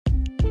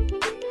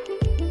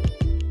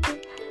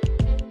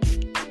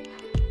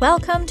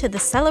Welcome to the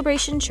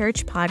Celebration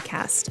Church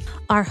podcast.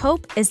 Our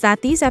hope is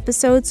that these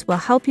episodes will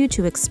help you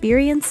to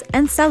experience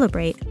and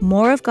celebrate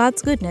more of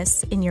God's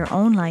goodness in your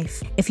own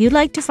life. If you'd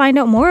like to find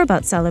out more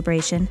about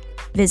Celebration,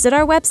 visit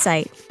our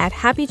website at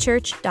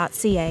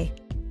happychurch.ca.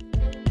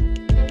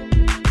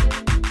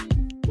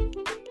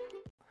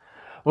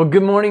 Well,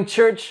 good morning,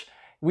 church.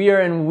 We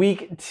are in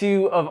week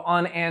 2 of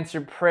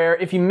Unanswered Prayer.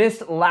 If you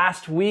missed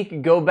last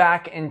week, go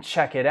back and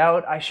check it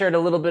out. I shared a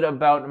little bit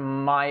about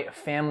my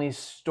family's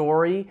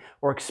story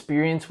or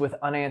experience with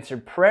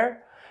unanswered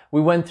prayer.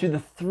 We went through the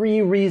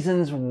 3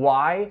 reasons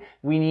why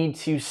we need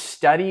to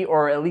study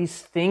or at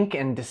least think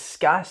and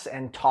discuss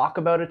and talk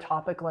about a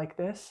topic like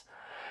this.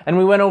 And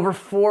we went over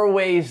 4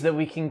 ways that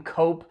we can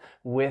cope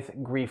with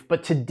grief.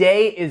 But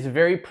today is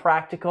very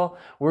practical.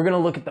 We're going to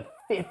look at the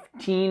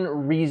 15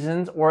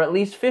 reasons, or at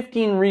least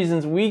 15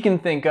 reasons we can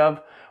think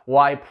of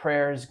why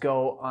prayers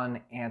go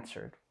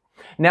unanswered.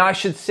 Now, I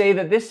should say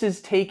that this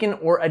is taken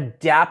or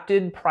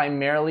adapted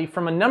primarily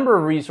from a number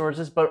of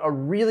resources, but a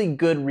really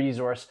good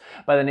resource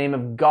by the name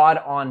of God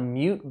on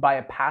Mute by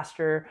a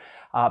pastor,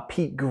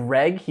 Pete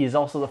Greig. He is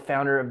also the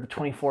founder of the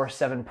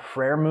 24/7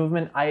 prayer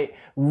movement. I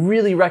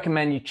really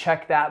recommend you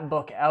check that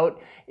book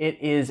out. It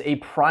is a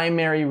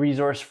primary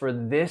resource for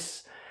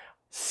this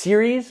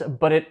series,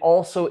 but it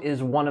also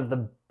is one of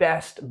the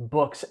best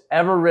books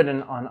ever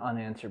written on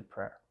unanswered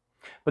prayer.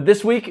 But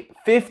this week,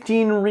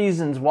 15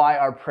 reasons why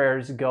our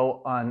prayers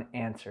go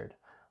unanswered.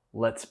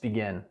 Let's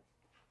begin.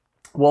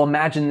 Well,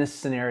 imagine this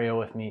scenario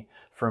with me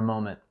for a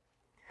moment.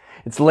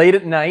 It's late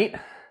at night.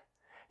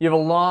 You have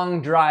a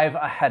long drive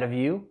ahead of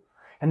you,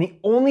 and the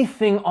only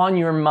thing on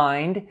your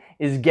mind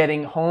is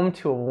getting home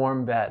to a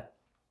warm bed.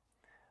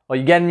 Well,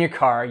 you get in your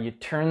car, you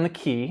turn the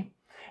key,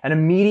 and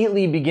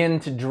immediately begin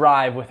to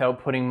drive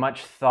without putting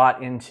much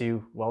thought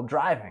into,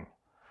 driving,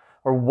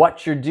 or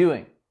what you're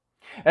doing.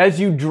 As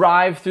you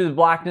drive through the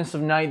blackness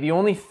of night, the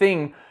only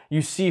thing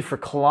you see for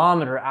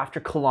kilometer after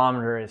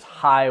kilometer is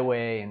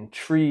highway and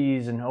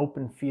trees and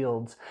open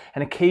fields,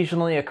 and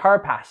occasionally a car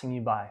passing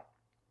you by.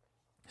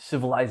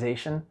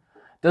 Civilization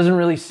doesn't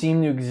really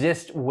seem to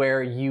exist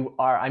where you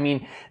are. I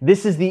mean,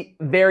 this is the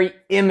very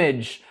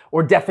image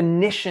or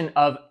definition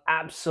of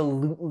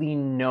absolutely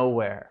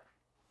nowhere.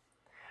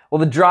 Well,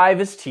 the drive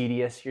is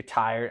tedious, you're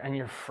tired, and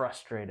you're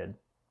frustrated.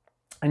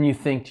 And you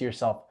think to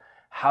yourself,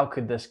 how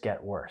could this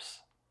get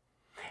worse?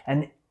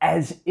 And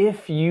as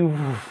if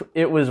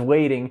it was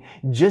waiting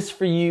just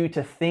for you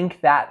to think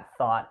that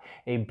thought,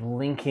 a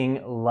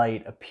blinking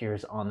light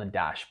appears on the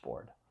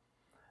dashboard.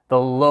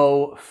 The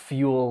low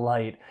fuel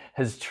light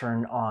has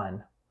turned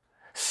on.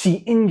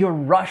 See, in your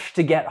rush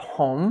to get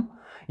home,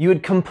 you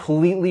had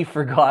completely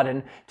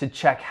forgotten to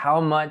check how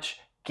much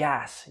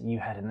gas you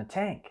had in the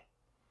tank.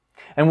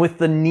 And with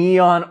the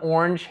neon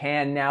orange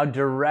hand now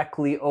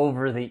directly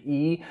over the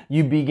E,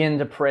 you begin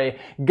to pray,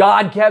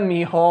 God, get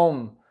me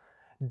home.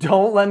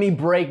 Don't let me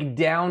break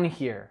down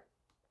here.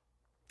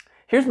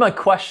 Here's my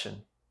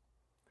question.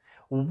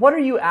 What are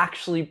you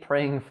actually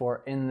praying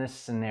for in this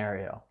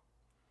scenario?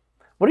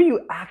 What are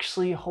you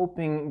actually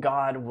hoping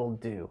God will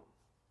do?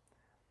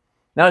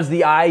 Now, is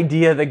the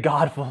idea that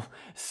God will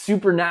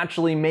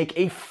supernaturally make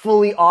a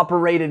fully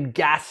operated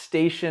gas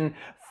station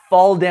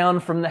fall down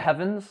from the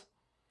heavens?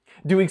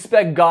 Do we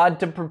expect God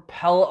to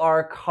propel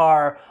our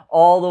car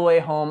all the way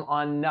home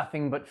on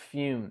nothing but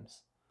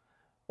fumes?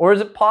 Or is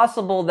it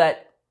possible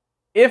that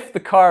if the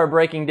car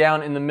breaking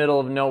down in the middle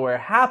of nowhere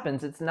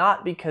happens, it's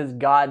not because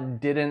God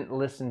didn't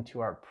listen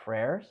to our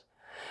prayers,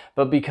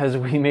 but because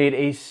we made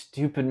a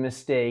stupid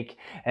mistake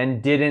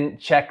and didn't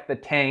check the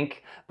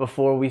tank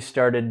before we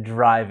started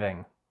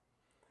driving?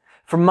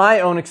 From my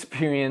own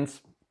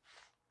experience,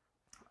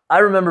 I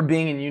remember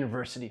being in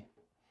university,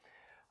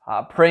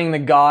 praying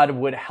that God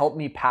would help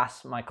me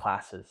pass my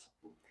classes,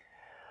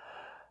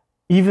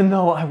 even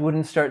though I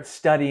wouldn't start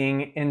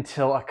studying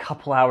until a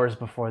couple hours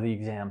before the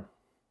exam.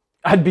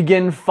 I'd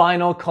begin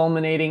final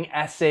culminating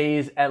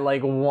essays at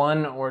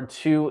 1 or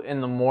 2 in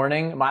the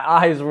morning. My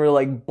eyes were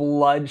like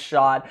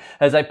bloodshot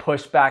as I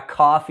pushed back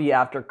coffee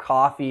after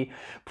coffee,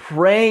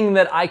 praying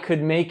that I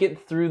could make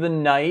it through the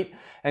night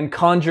and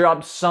conjure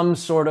up some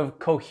sort of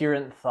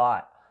coherent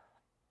thought.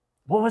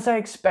 What was I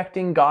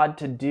expecting God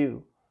to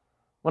do?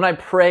 When I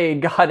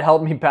prayed, God,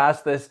 help me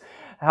pass this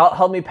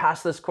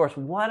course,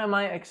 what am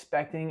I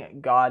expecting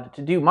God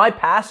to do? My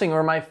passing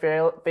or my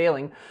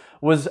failing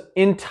was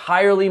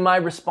entirely my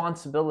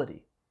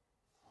responsibility.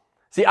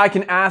 See, I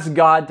can ask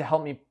God to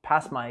help me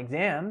pass my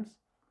exams,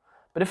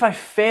 but if I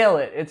fail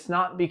it, it's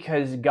not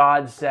because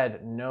God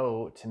said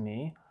no to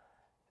me.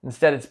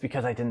 Instead, it's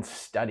because I didn't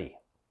study.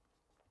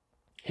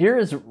 Here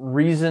is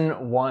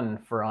reason 1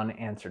 for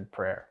unanswered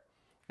prayer.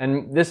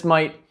 And this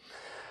might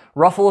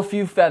ruffle a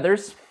few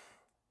feathers,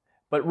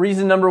 but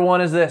reason number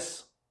 1 is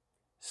this.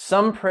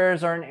 Some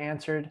prayers aren't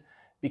answered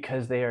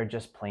because they are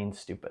just plain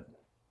stupid.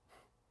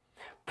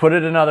 Put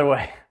it another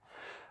way,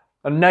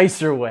 a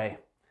nicer way.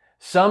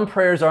 Some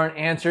prayers aren't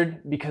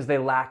answered because they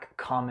lack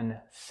common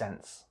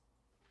sense.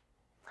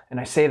 And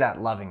I say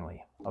that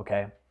lovingly,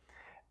 okay?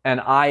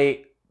 And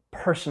I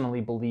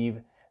personally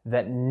believe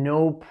that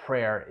no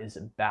prayer is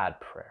a bad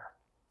prayer.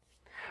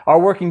 Our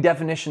working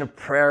definition of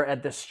prayer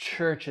at this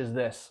church is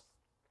this: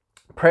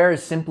 prayer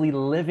is simply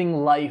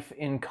living life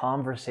in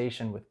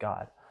conversation with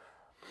God.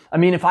 I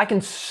mean, if I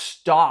can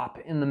stop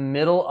in the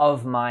middle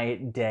of my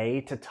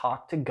day to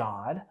talk to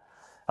God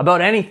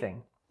about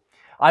anything,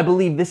 I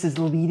believe this is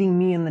leading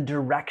me in the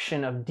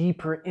direction of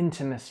deeper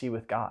intimacy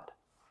with God.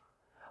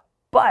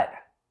 But,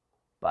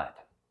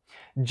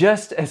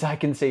 just as I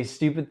can say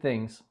stupid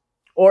things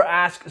or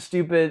ask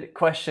stupid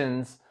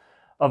questions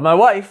of my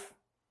wife,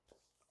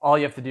 all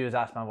you have to do is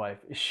ask my wife.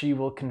 She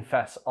will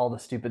confess all the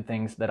stupid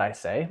things that I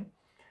say.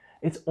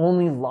 It's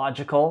only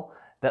logical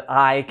that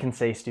I can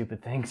say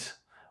stupid things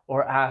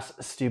or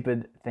ask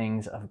stupid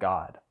things of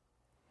God.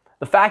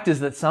 The fact is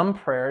that some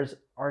prayers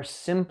are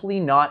simply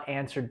not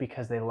answered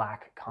because they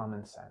lack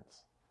common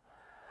sense.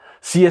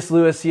 C.S.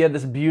 Lewis, he had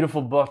this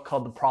beautiful book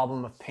called The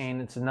Problem of Pain.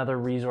 It's another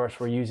resource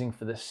we're using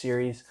for this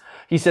series.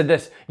 He said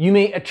this: you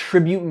may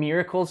attribute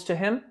miracles to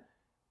him,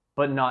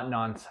 but not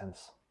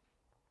nonsense.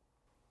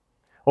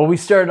 Well, we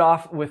started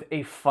off with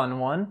a fun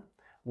one.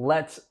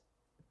 Let's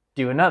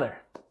do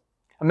another.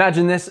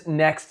 Imagine this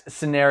next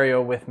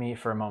scenario with me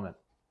for a moment.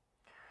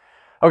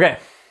 Okay,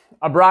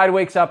 a bride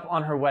wakes up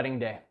on her wedding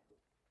day,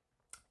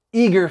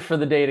 eager for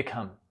the day to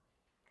come.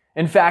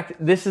 In fact,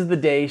 this is the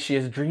day she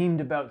has dreamed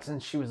about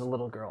since she was a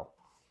little girl.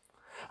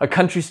 A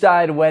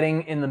countryside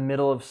wedding in the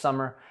middle of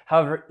summer.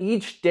 However,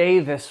 each day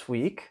this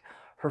week,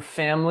 her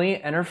family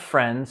and her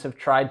friends have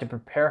tried to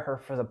prepare her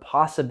for the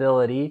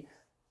possibility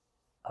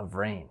of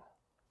rain.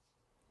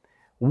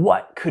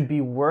 What could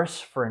be worse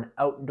for an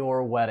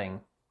outdoor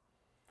wedding?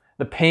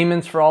 The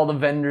payments for all the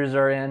vendors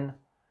are in.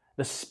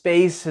 The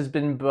space has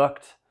been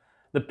booked.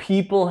 The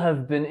people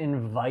have been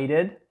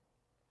invited.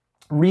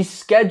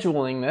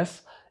 Rescheduling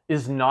this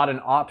is not an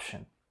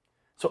option.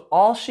 So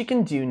all she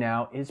can do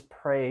now is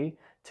pray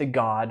to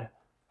God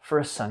for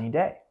a sunny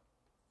day.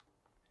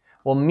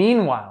 Well,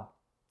 meanwhile,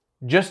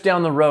 just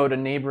down the road, a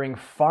neighboring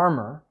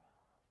farmer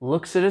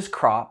looks at his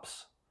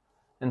crops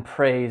and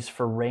prays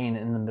for rain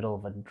in the middle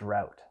of a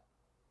drought.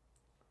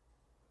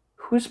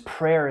 Whose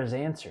prayer is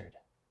answered?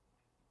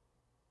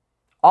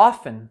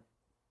 Often,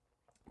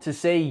 to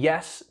say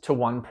yes to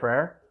one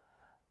prayer,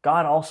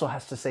 God also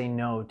has to say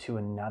no to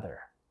another.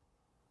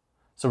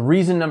 So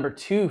reason number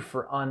 2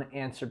 for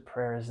unanswered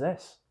prayer is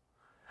this: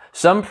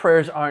 some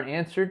prayers aren't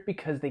answered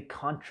because they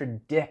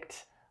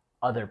contradict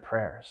other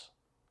prayers.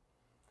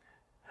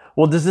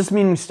 Well, does this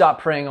mean we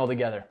stop praying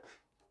altogether?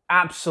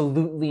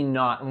 Absolutely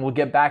not. And we'll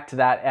get back to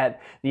that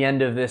at the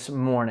end of this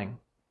morning.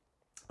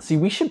 See,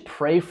 we should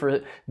pray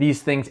for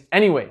these things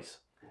anyways,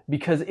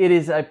 because it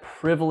is a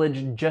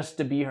privilege just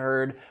to be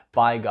heard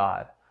by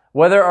God.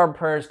 Whether our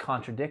prayers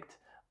contradict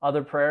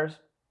other prayers,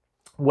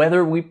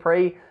 whether we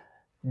pray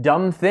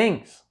dumb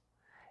things,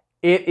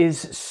 it is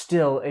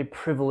still a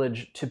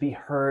privilege to be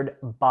heard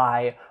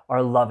by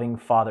our loving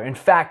Father. In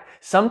fact,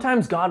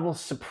 sometimes God will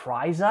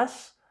surprise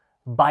us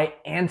by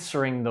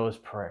answering those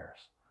prayers.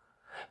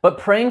 But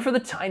praying for the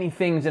tiny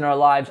things in our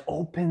lives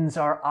opens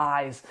our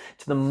eyes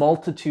to the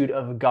multitude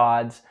of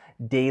God's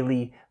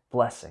daily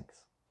blessings.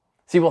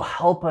 See, it will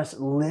help us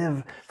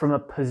live from a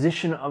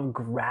position of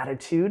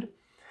gratitude.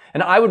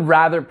 And I would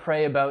rather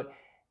pray about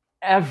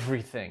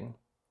everything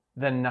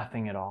than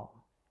nothing at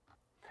all.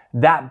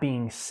 That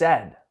being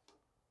said,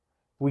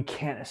 we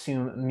can't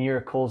assume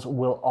miracles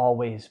will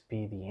always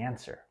be the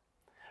answer.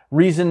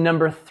 Reason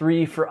number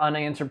 3 for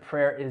unanswered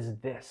prayer is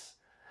this: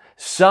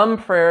 some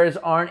prayers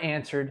aren't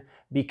answered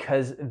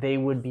because they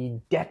would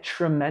be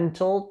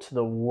detrimental to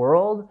the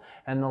world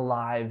and the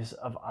lives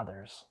of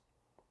others.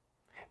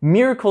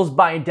 Miracles,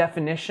 by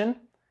definition,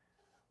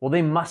 well,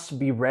 they must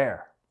be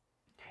rare.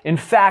 In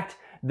fact,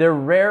 they're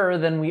rarer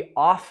than we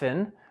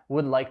often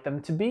would like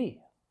them to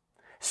be.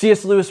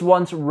 C.S. Lewis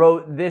once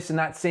wrote this in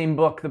that same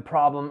book, The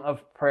Problem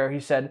of Prayer. He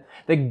said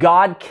that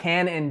God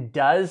can and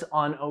does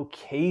on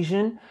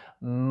occasion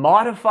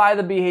modify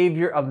the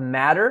behavior of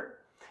matter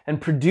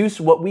and produce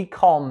what we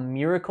call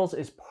miracles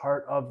as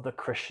part of the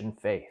Christian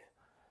faith.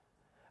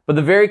 But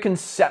the very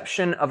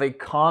conception of a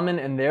common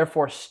and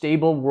therefore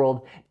stable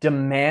world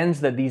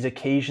demands that these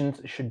occasions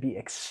should be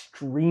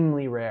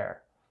extremely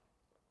rare.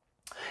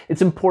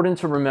 It's important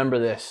to remember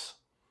this,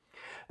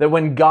 that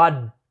when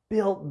God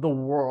built the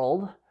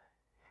world,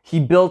 He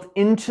built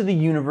into the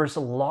universe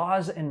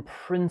laws and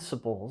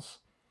principles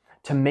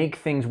to make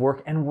things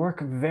work and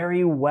work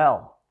very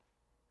well.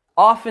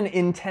 Often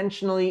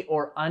intentionally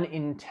or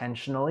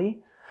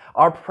unintentionally,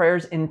 our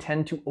prayers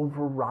intend to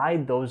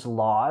override those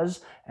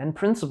laws and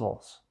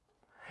principles.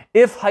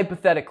 If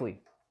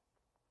hypothetically,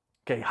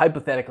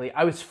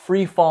 I was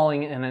free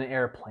falling in an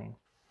airplane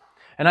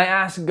and I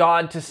asked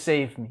God to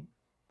save me,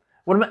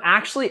 what I'm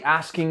actually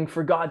asking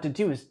for God to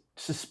do is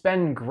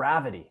suspend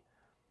gravity.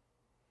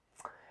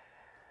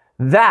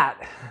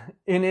 That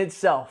in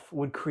itself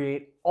would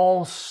create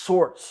all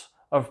sorts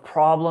of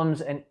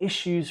problems and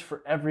issues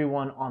for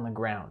everyone on the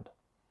ground.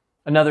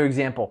 Another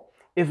example,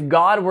 if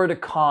God were to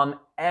calm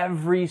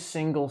every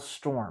single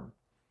storm,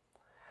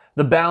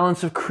 the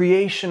balance of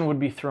creation would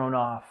be thrown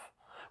off.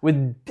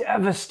 with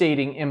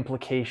devastating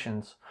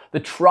implications. The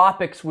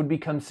tropics would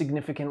become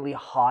significantly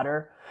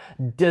hotter.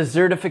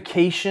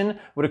 Desertification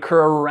would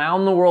occur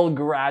around the world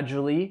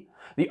gradually.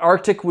 The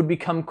Arctic would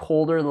become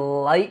colder.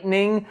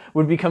 Lightning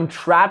would become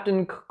trapped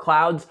in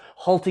clouds,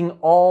 halting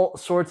all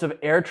sorts of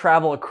air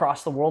travel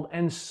across the world,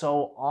 and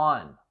so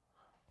on.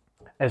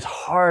 As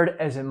hard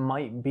as it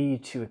might be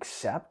to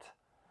accept,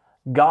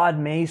 God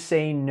may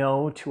say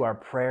no to our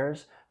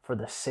prayers for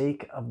the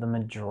sake of the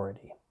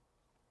majority.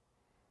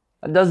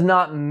 That does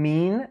not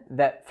mean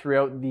that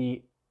throughout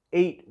the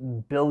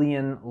 8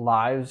 billion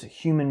lives,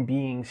 human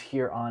beings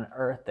here on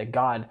earth, that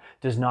God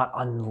does not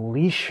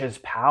unleash his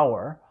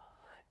power,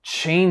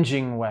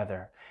 changing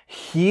weather,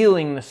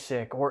 healing the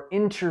sick, or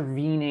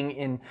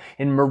intervening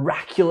in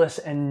miraculous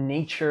and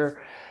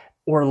nature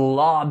or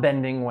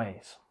law-bending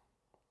ways.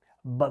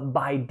 But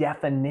by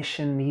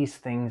definition, these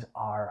things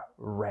are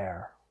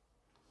rare.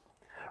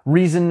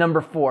 Reason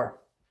number 4,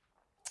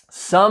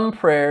 some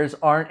prayers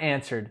aren't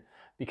answered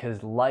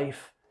because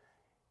life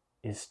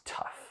is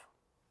tough.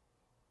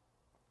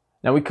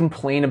 Now, we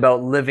complain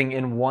about living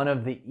in one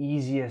of the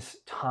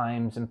easiest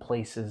times and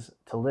places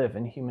to live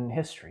in human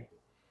history.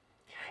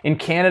 In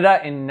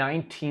Canada in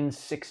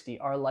 1960,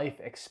 our life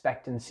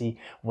expectancy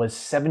was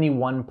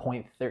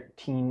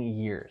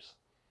 71.13 years.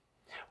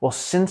 Well,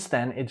 since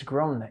then, it's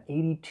grown to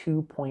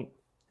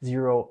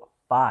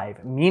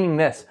 82.05, meaning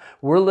this: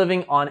 we're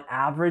living on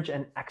average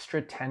an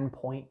extra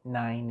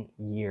 10.9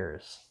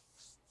 years.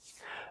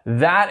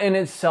 That in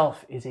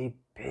itself is a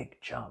big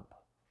jump.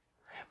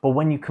 But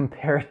when you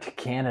compare it to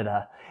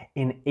Canada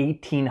in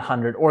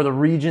 1800, or the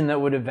region that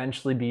would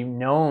eventually be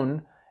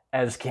known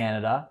as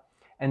Canada,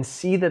 and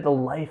see that the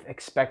life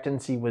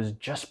expectancy was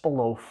just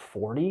below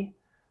 40,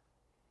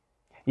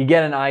 you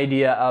get an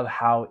idea of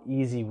how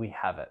easy we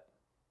have it.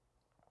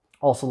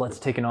 Also, let's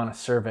take an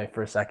honest survey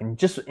for a second.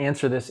 Just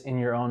answer this in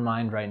your own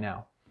mind right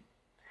now.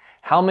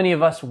 How many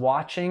of us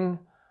watching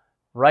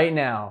right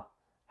now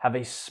have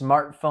a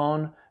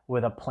smartphone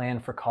with a plan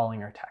for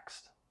calling or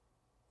text?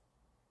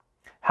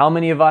 How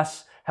many of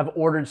us have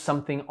ordered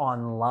something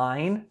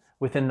online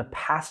within the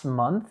past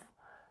month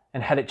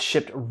and had it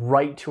shipped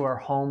right to our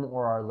home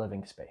or our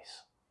living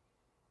space?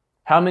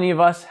 How many of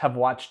us have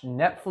watched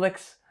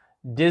Netflix,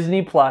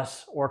 Disney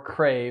Plus, or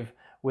Crave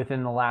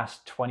within the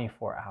last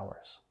 24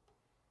 hours?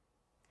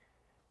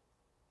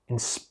 In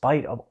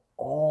spite of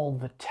all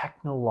the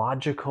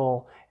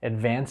technological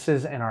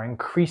advances and our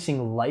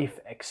increasing life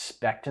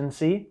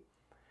expectancy,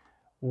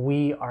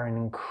 we are an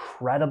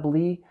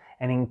incredibly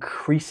and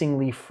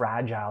increasingly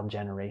fragile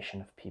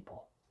generation of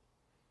people.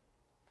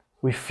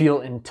 We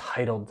feel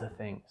entitled to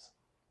things.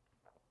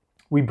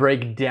 We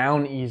break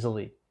down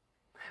easily.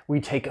 We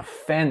take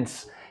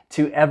offense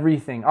to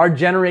everything. Our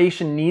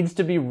generation needs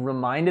to be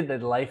reminded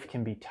that life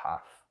can be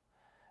tough.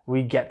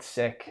 We get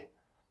sick.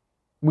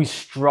 We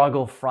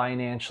struggle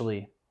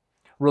financially.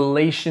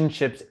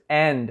 Relationships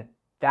end.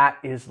 That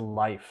is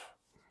life.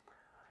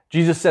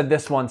 Jesus said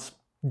this once,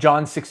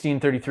 John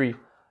 16:33,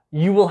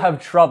 "You will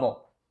have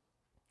trouble."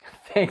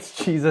 Thanks,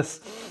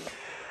 Jesus.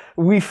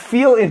 We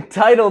feel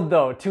entitled,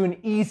 though, to an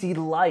easy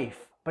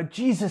life, but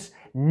Jesus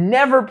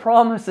never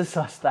promises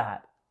us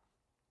that.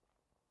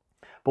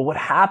 But what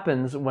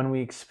happens when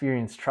we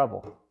experience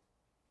trouble?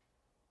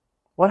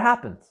 What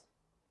happens?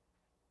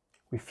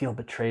 We feel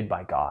betrayed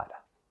by God.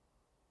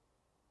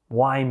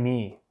 Why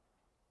me?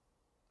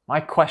 My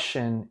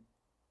question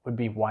would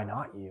be, why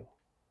not you?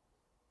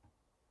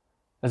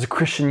 As a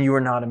Christian, you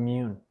are not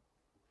immune.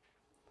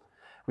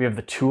 We have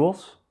the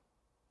tools,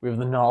 we have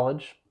the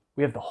knowledge,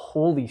 we have the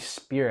Holy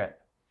Spirit,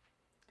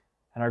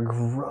 and our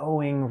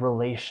growing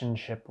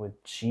relationship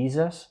with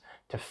Jesus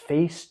to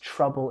face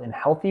trouble in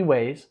healthy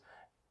ways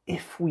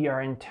if we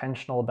are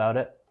intentional about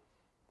it,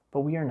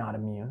 but we are not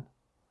immune.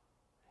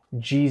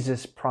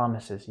 Jesus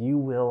promises you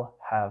will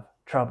have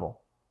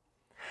trouble.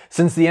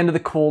 Since the end of the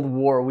Cold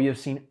War, we have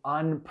seen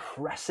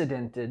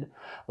unprecedented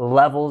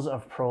levels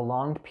of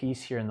prolonged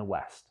peace here in the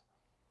West.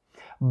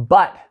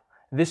 But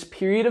this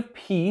period of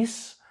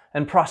peace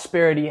and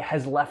prosperity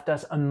has left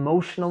us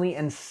emotionally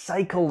and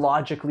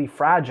psychologically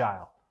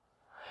fragile.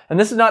 And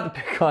this is not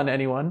to pick on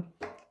anyone.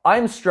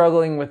 I'm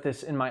struggling with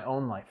this in my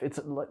own life.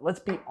 Let's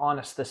be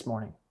honest this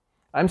morning.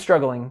 I'm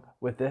struggling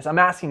with this. I'm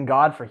asking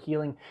God for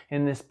healing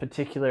in this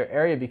particular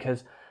area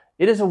because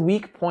it is a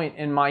weak point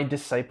in my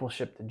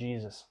discipleship to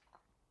Jesus.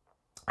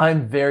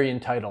 I'm very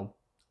entitled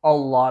a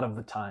lot of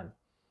the time,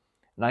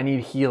 and I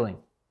need healing.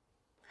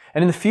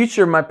 And in the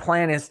future, my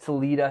plan is to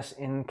lead us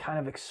in kind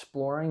of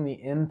exploring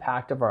the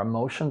impact of our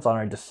emotions on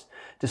our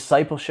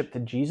discipleship to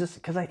Jesus,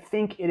 because I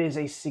think it is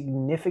a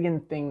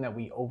significant thing that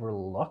we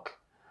overlook,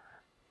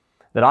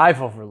 that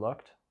I've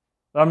overlooked.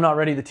 But I'm not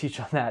ready to teach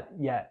on that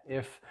yet,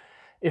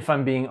 if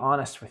I'm being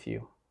honest with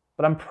you.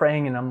 But I'm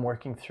praying and I'm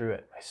working through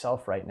it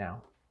myself right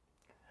now.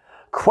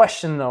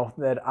 Question, though,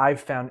 that I've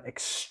found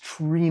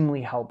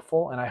extremely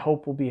helpful, and I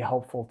hope will be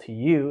helpful to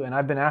you, and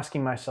I've been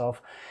asking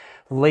myself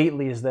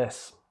lately, is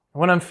this.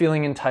 When I'm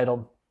feeling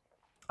entitled,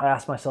 I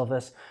ask myself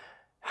this: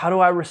 how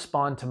do I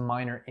respond to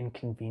minor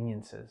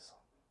inconveniences?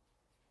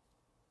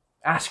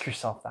 Ask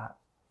yourself that.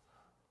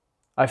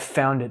 I've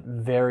found it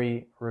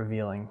very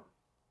revealing.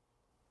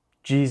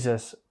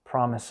 Jesus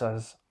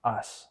promises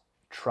us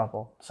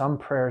trouble. Some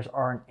prayers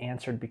aren't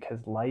answered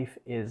because life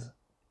is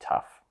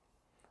tough.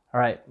 All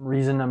right,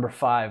 reason number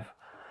 5.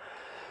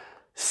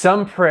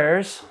 Some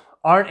prayers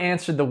aren't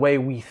answered the way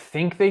we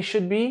think they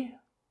should be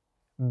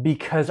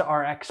because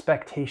our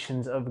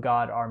expectations of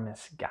God are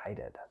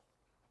misguided.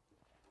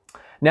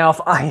 Now, if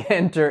I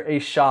enter a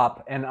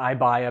shop and I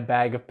buy a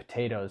bag of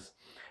potatoes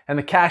and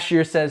the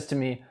cashier says to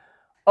me,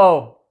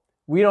 "Oh,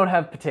 we don't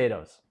have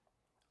potatoes,"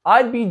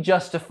 I'd be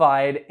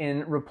justified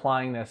in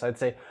replying this. I'd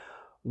say,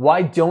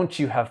 "Why don't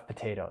you have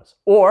potatoes?"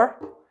 Or,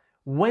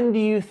 "When do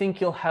you think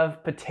you'll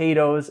have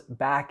potatoes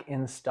back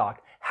in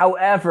stock?"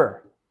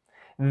 However,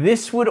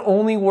 this would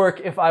only work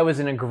if I was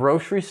in a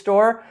grocery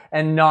store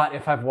and not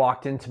if I've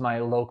walked into my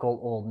local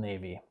Old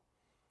Navy.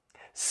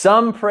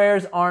 Some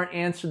prayers aren't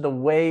answered the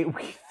way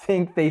we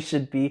think they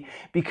should be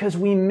because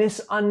we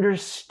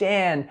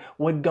misunderstand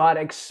what God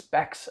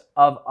expects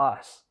of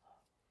us.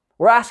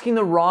 We're asking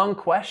the wrong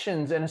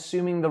questions and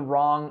assuming the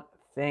wrong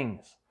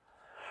things.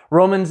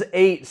 Romans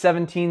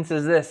 8:17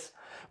 says this,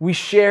 "We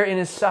share in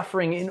his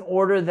suffering in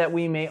order that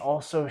we may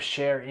also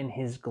share in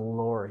his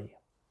glory."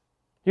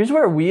 Here's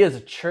where we as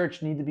a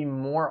church need to be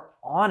more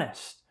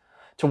honest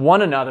to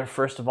one another,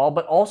 first of all,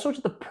 but also to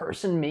the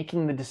person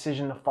making the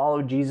decision to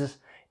follow Jesus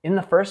in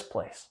the first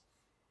place.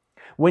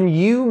 When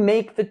you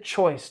make the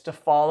choice to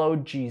follow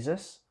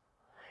Jesus,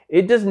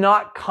 it does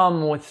not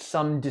come with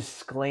some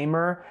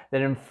disclaimer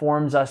that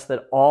informs us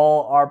that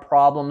all our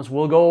problems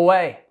will go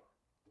away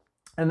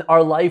and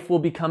our life will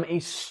become a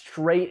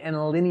straight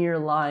and linear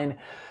line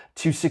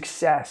to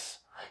success.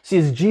 See,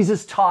 as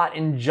Jesus taught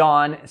in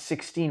John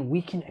 16,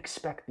 we can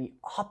expect the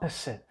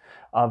opposite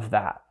of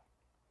that.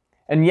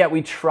 And yet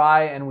we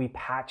try and we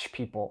patch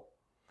people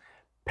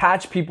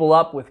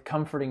up with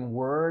comforting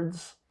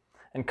words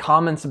and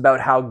comments about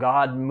how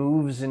God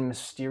moves in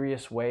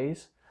mysterious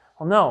ways.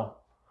 Well, no.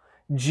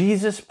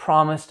 Jesus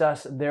promised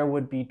us there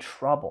would be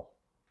trouble.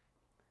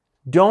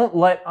 Don't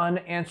let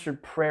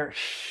unanswered prayer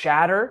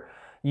shatter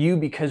you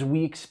because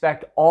we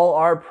expect all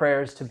our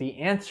prayers to be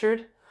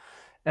answered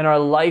and our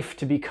life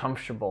to be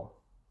comfortable.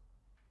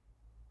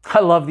 I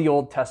love the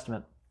Old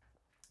Testament.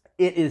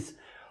 It is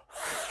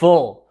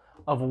full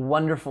of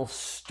wonderful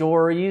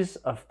stories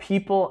of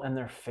people and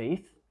their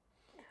faith.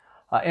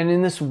 And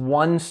in this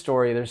one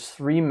story, there's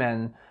 3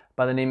 men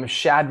by the name of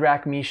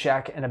Shadrach,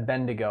 Meshach, and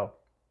Abednego.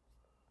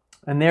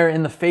 And they're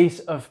in the face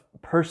of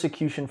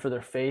persecution for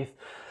their faith,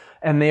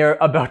 and they are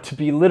about to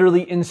be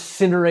literally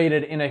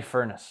incinerated in a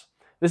furnace.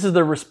 This is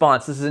their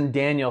response. This is in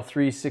Daniel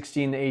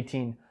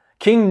 3:16-18.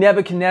 "King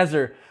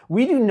Nebuchadnezzar,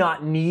 we do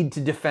not need to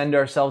defend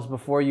ourselves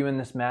before you in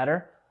this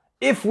matter.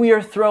 If we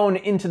are thrown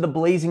into the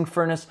blazing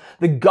furnace,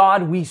 the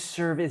God we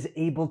serve is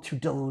able to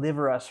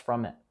deliver us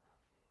from it.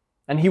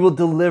 And he will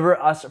deliver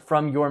us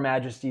from your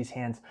majesty's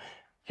hands."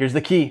 Here's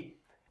the key.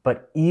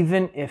 "But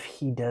even if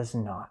he does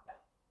not,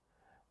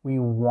 we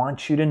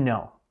want you to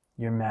know,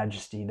 your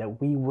majesty,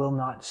 that we will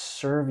not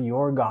serve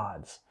your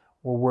gods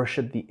or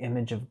worship the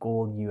image of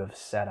gold you have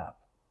set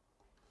up."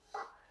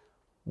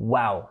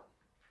 Wow.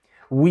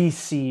 We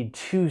see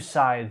 2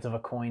 sides of a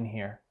coin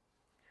here.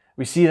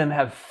 We see them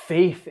have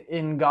faith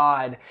in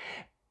God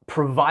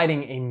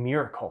providing a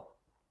miracle.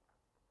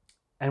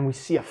 And we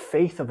see a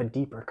faith of a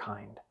deeper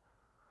kind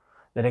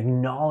that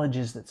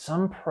acknowledges that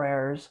some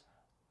prayers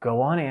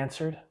go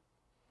unanswered,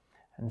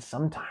 and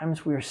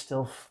sometimes we are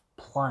still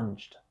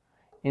plunged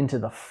into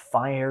the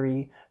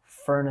fiery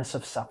furnace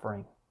of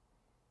suffering,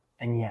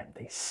 and yet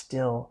they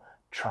still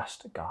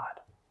trust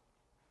God.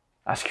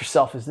 Ask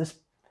yourself, is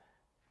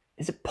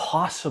it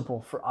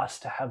possible for us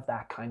to have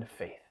that kind of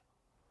faith?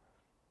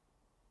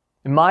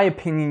 In my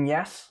opinion,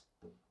 yes.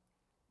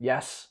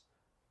 Yes,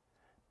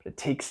 but it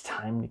takes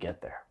time to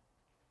get there.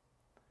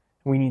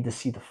 We need to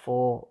see the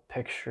full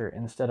picture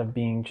instead of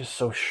being just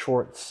so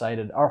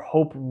short-sighted. Our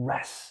hope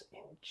rests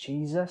in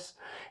Jesus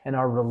and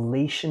our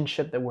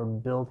relationship that we're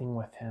building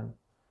with him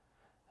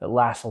that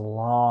lasts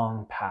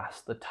long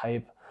past the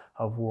type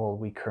of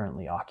world we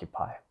currently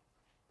occupy.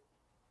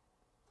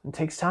 It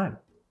takes time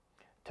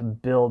to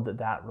build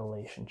that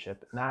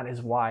relationship. And that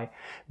is why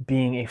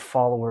being a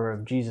follower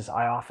of Jesus,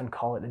 I often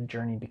call it a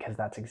journey, because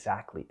that's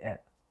exactly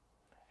it.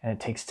 And it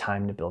takes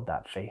time to build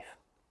that faith.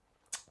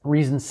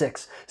 Reason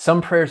 6,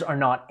 some prayers are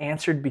not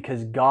answered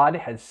because God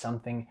has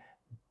something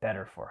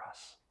better for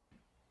us.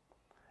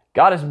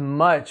 God is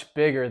much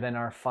bigger than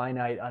our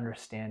finite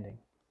understanding.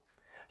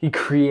 He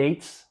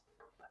creates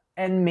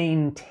and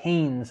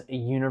maintains a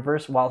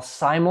universe while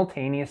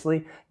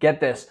simultaneously, get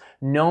this,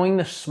 knowing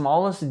the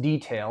smallest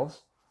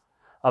details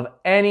of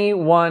any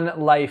one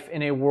life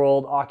in a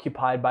world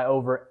occupied by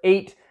over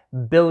 8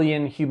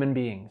 billion human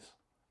beings.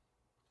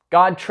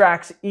 God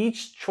tracks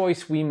each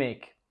choice we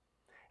make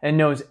and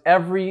knows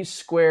every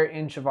square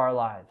inch of our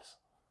lives.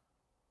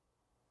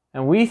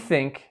 And we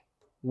think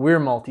we're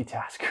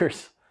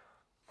multitaskers.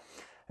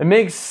 It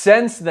makes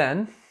sense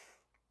then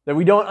that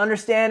we don't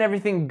understand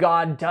everything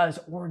God does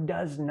or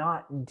does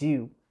not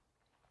do.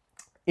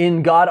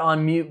 In God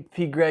on Mute,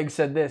 P. Gregg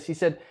said this. He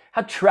said,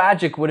 "How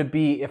tragic would it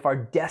be if our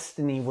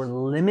destiny were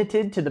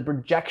limited to the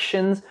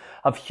projections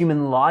of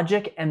human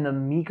logic and the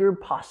meager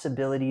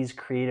possibilities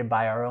created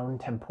by our own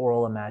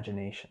temporal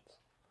imaginations?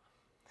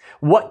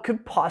 What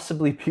could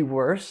possibly be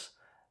worse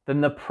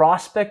than the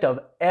prospect of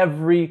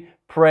every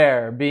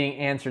prayer being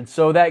answered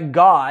so that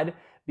God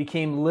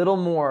became little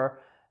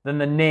more than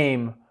the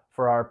name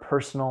for our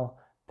personal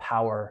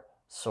power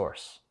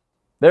source?"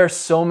 There are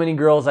so many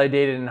girls I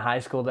dated in high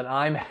school that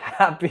I'm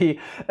happy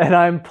and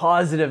I'm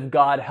positive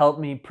God helped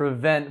me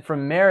prevent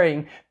from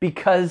marrying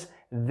because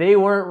they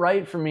weren't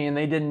right for me and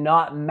they did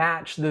not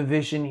match the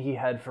vision He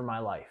had for my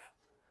life.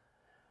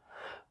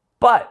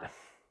 But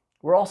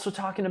we're also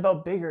talking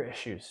about bigger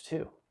issues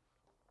too.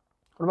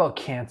 What about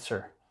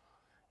cancer,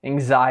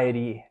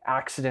 anxiety,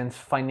 accidents,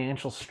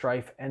 financial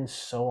strife, and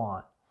so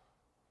on?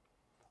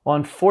 Well,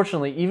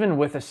 unfortunately, even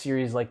with a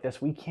series like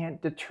this, we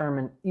can't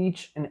determine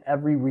each and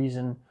every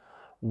reason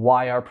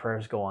why our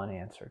prayers go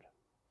unanswered.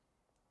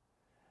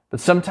 But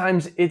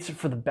sometimes it's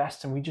for the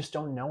best and we just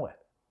don't know it.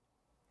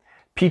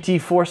 P.T.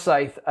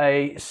 Forsyth,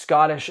 a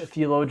Scottish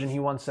theologian, he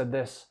once said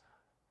this: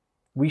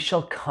 "We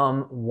shall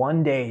come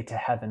one day to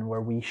heaven where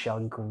we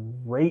shall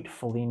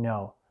gratefully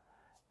know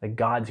that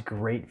God's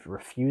great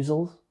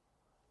refusals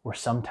were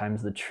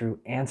sometimes the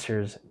true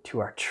answers to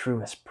our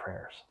truest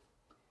prayers."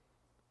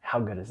 How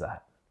good is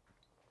that?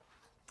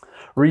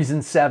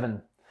 Reason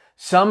 7.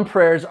 Some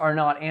prayers are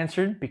not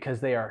answered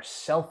because they are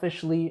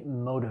selfishly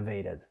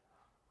motivated.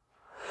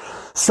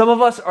 Some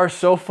of us are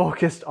so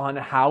focused on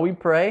how we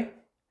pray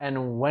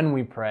and when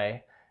we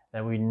pray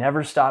that we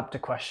never stop to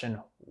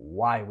question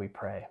why we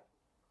pray.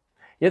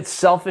 Yet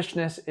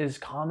selfishness is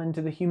common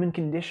to the human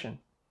condition.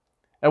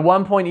 At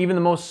one point, even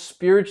the most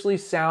spiritually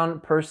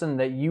sound person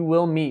that you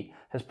will meet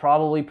has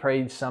probably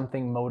prayed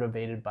something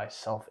motivated by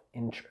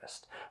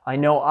self-interest. I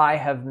know I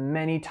have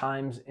many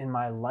times in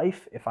my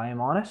life, if I am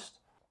honest.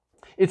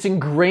 It's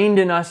ingrained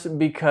in us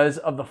because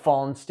of the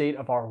fallen state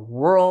of our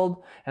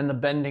world and the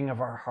bending of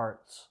our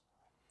hearts.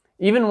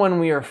 Even when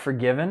we are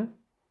forgiven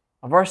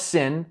of our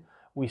sin,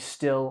 we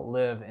still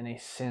live in a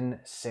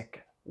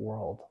sin-sick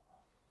world.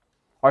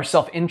 Our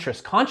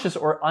self-interest, conscious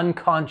or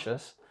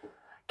unconscious,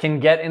 can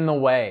get in the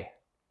way.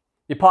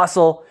 The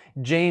Apostle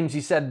James,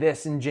 he said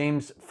this in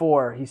James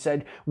 4. He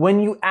said, "When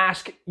you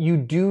ask, you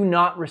do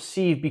not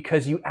receive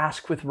because you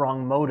ask with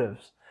wrong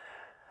motives,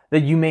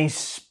 that you may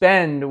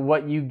spend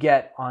what you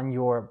get on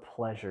your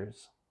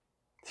pleasures."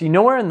 See,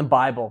 nowhere in the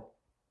Bible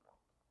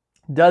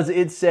does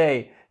it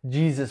say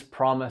Jesus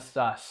promised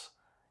us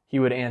He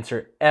would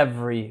answer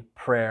every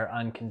prayer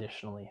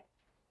unconditionally.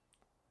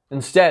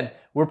 Instead,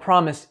 we're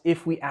promised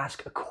if we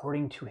ask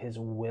according to His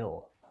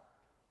will,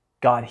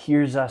 God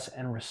hears us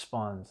and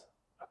responds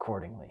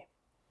accordingly.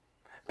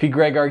 P.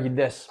 Gregg argued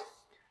this: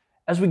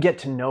 as we get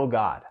to know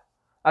God,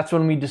 that's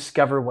when we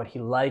discover what He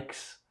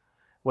likes,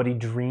 what He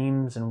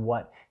dreams, and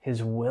what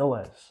His will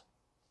is.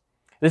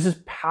 This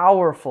is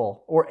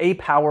powerful, or a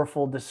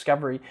powerful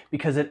discovery,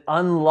 because it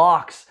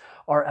unlocks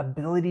our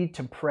ability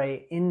to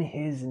pray in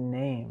His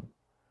name.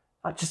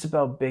 Not just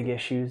about big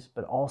issues,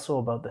 but also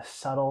about the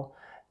subtle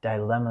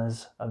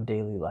dilemmas of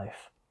daily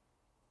life.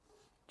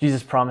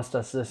 Jesus promised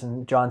us this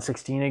in John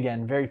 16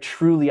 again. "Very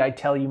truly, I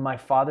tell you, my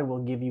Father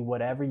will give you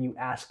whatever you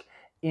ask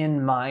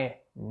in my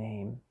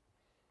name."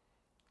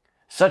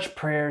 Such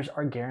prayers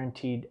are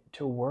guaranteed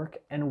to work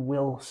and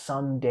will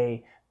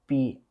someday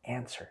be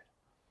answered.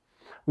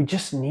 We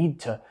just need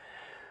to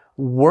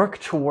work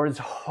towards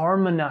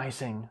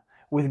harmonizing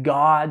with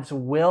God's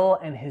will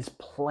and His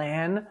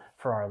plan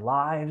for our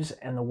lives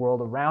and the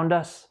world around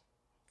us.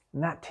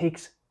 And that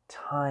takes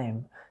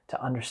time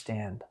to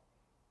understand.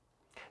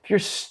 If you're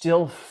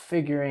still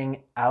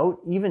figuring out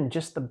even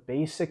just the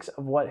basics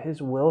of what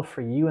His will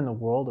for you and the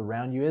world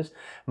around you is,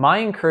 my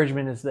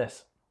encouragement is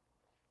this: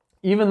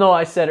 even though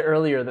I said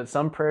earlier that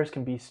some prayers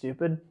can be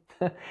stupid,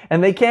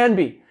 and they can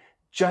be,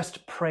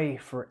 just pray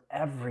for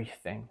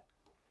everything.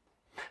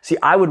 See,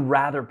 I would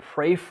rather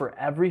pray for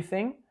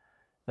everything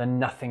than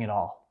nothing at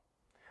all,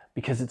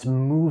 because it's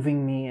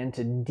moving me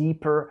into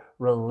deeper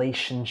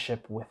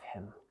relationship with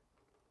Him.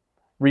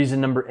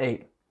 Reason number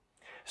 8.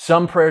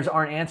 Some prayers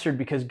aren't answered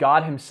because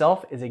God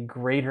Himself is a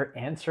greater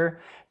answer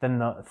than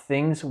the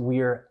things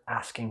we're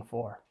asking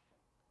for.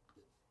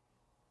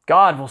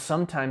 God will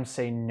sometimes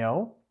say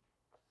no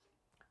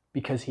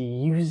because He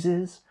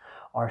uses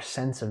our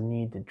sense of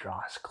need to draw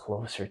us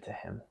closer to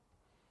Him.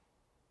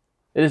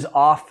 It is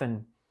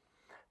often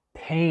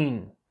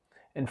pain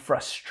and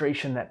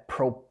frustration that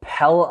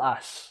propel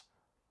us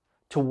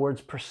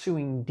towards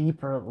pursuing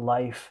deeper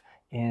life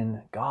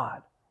in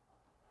God.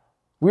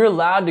 We're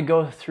allowed to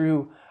go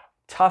through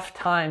tough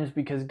times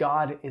because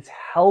God is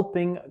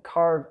helping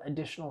carve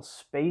additional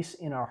space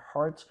in our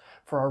hearts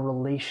for our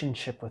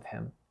relationship with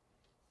Him.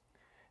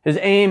 His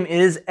aim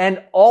is,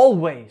 and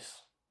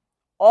always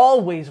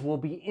will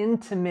be,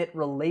 intimate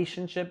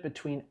relationship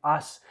between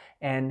us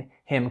and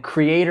Him,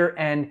 Creator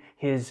and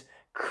His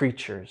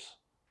creatures.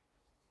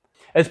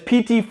 As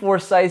P.T.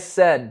 Forsyth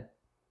said,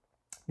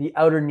 the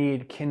outer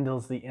need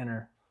kindles the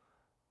inner.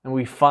 And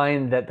we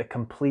find that the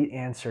complete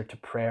answer to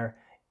prayer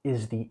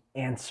is the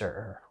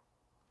answerer.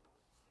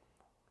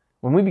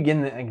 When we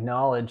begin to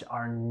acknowledge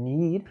our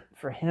need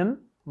for Him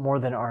more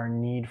than our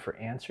need for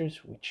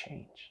answers, we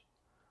change.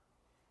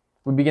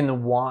 We begin to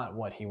want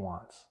what He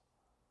wants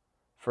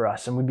for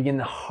us, and we begin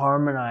to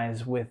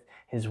harmonize with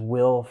His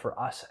will for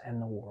us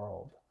and the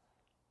world.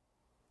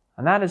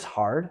 And that is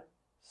hard.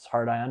 It's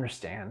hard, I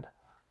understand.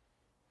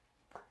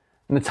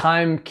 In the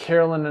time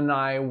Carolyn and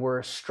I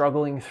were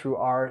struggling through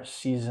our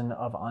season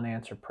of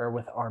unanswered prayer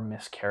with our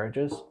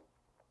miscarriages,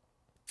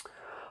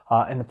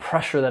 and the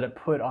pressure that it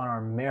put on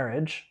our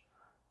marriage,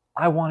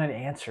 I wanted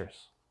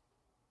answers.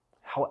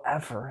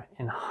 However,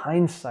 in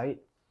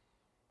hindsight,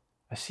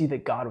 I see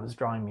that God was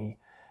drawing me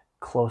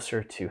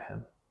closer to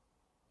Him.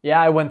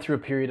 Yeah, I went through a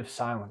period of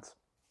silence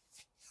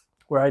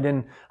where I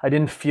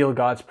didn't feel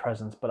God's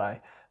presence, but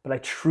I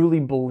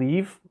truly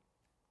believe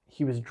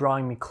He was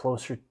drawing me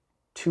closer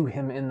to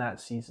Him in that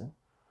season,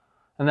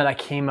 and that I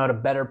came out a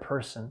better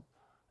person,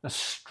 a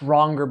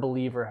stronger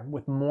believer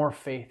with more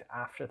faith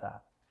after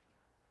that.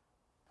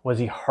 Was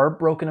He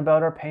heartbroken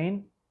about our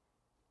pain?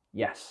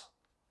 Yes.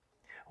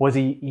 Was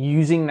He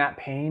using that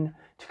pain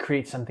to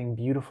create something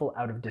beautiful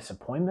out of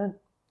disappointment?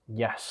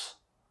 Yes.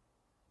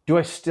 Do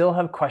I still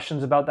have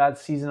questions about that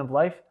season of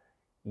life?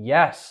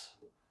 Yes.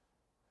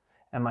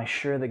 Am I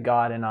sure that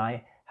God and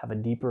I have a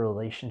deeper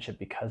relationship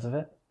because of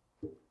it?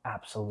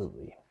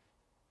 Absolutely.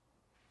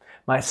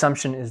 My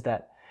assumption is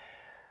that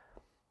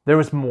there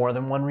was more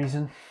than one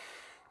reason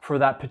for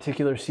that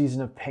particular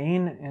season of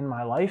pain in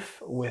my life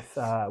with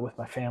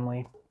my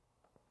family.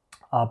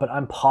 But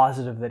I'm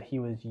positive that He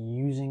was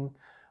using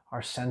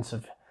our sense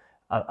of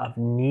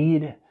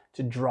need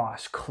to draw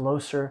us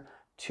closer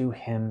to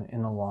Him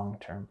in the long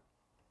term.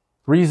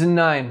 Reason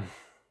 9,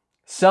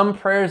 some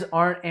prayers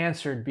aren't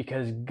answered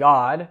because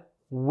God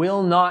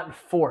will not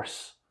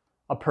force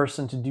a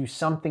person to do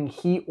something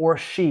he or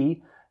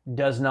she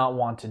does not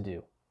want to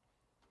do.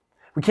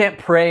 We can't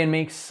pray and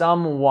make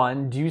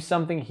someone do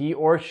something he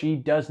or she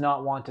does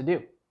not want to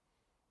do.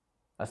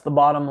 That's the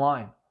bottom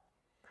line.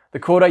 The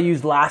quote I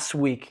used last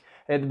week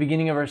at the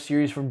beginning of our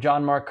series from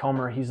John Mark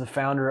Comer, he's the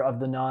founder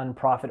of the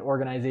nonprofit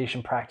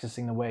organization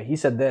Practicing the Way. He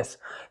said this,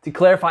 to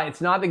clarify,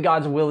 it's not that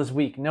God's will is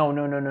weak. No.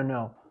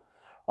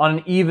 On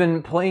an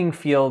even playing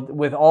field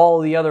with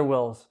all the other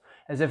wills,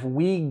 as if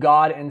we,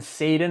 God, and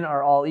Satan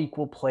are all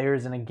equal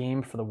players in a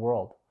game for the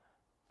world.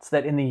 It's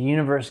that in the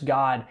universe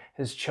God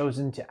has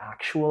chosen to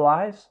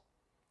actualize.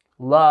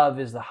 Love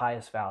is the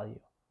highest value.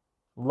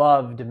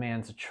 Love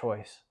demands a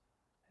choice,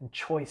 and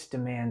choice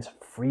demands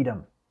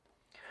freedom.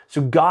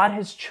 So God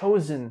has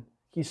chosen,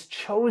 He's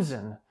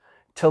chosen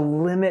to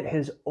limit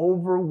His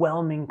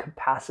overwhelming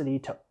capacity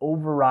to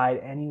override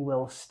any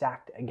will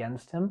stacked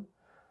against Him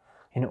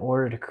in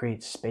order to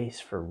create space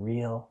for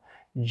real,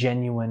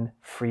 genuine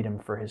freedom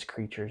for His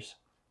creatures,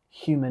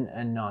 human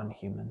and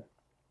non-human.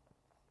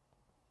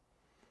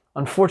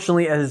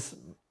 Unfortunately, as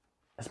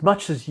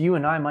much as you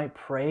and I might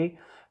pray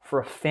for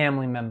a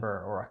family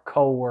member or a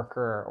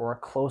coworker or a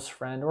close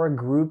friend or a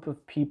group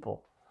of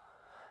people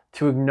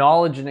to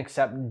acknowledge and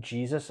accept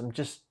Jesus, I'm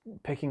just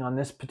picking on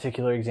this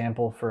particular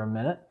example for a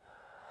minute,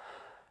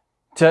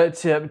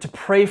 to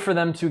pray for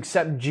them to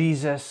accept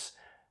Jesus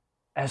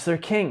as their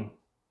King.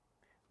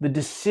 The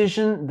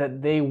decision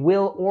that they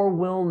will or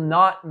will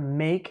not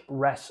make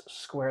rests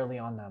squarely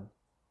on them.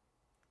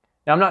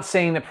 Now, I'm not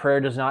saying that prayer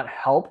does not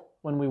help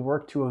when we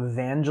work to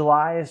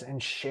evangelize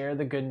and share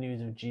the good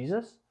news of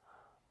Jesus.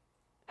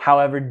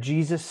 However,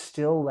 Jesus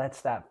still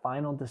lets that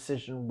final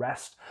decision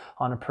rest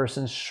on a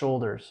person's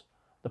shoulders,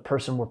 the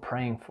person we're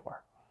praying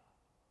for.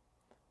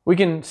 We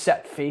can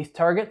set faith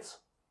targets.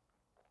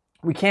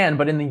 We can,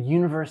 but in the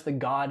universe that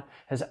God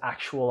has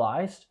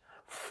actualized,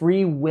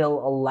 free will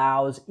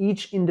allows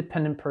each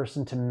independent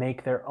person to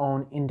make their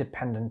own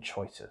independent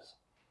choices.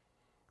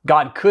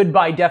 God could,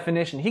 by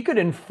definition, He could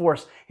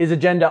enforce His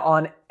agenda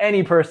on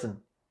any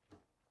person.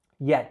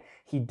 Yet,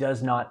 He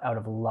does not out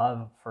of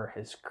love for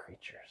His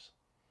creatures.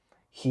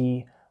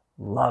 He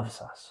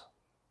loves us.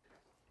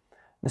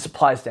 This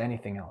applies to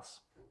anything else.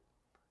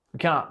 We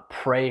cannot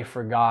pray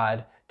for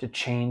God to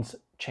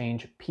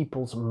change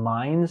people's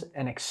minds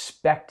and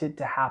expect it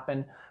to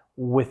happen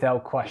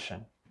without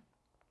question.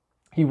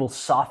 He will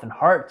soften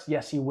hearts,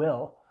 yes, He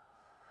will.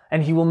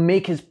 And He will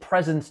make His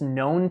presence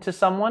known to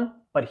someone,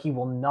 but He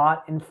will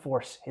not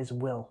enforce His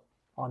will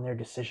on their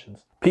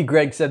decisions. P.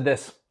 Gregg said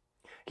this,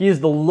 He is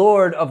the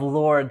Lord of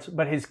lords,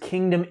 but His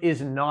kingdom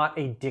is not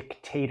a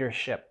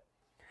dictatorship.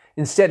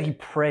 Instead, He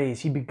prays,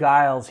 He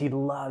beguiles, He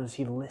loves,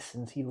 He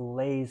listens, He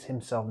lays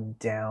Himself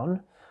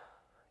down.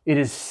 It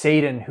is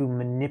Satan who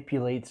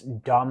manipulates,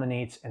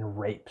 dominates, and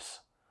rapes.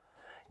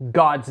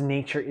 God's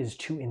nature is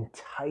to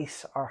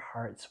entice our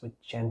hearts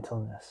with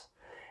gentleness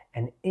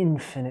and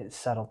infinite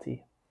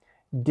subtlety,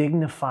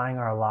 dignifying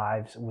our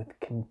lives with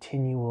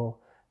continual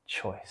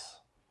choice.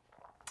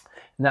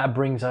 And that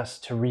brings us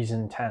to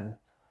reason 10.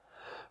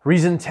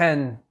 Reason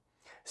 10,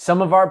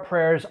 some of our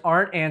prayers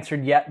aren't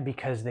answered yet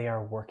because they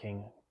are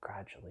working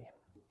gradually.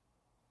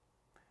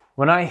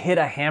 When I hit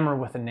a hammer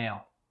with a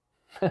nail,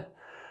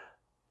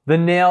 The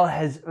nail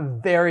has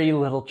very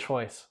little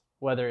choice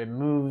whether it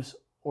moves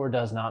or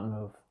does not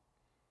move.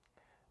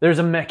 There's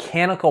a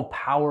mechanical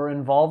power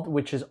involved,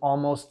 which is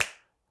almost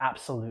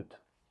absolute.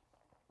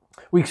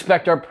 We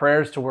expect our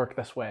prayers to work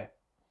this way.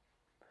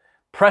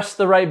 Press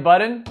the right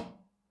button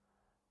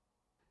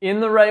in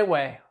the right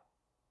way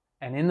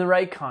and in the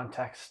right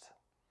context,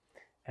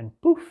 and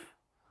poof,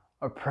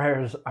 our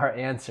prayers are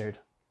answered.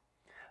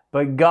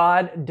 But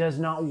God does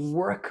not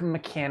work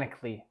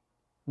mechanically.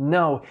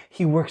 No,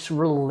 he works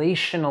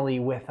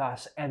relationally with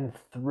us and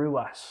through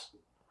us.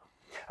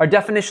 Our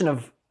definition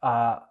of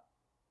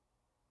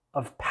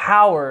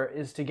power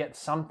is to get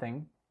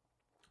something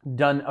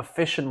done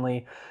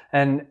efficiently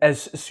and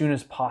as soon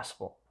as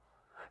possible.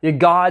 Yet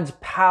God's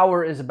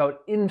power is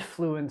about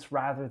influence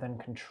rather than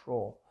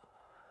control.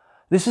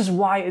 This is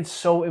why it's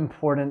so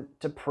important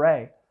to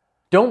pray.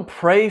 Don't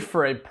pray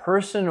for a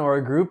person or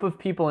a group of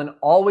people and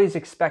always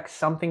expect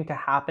something to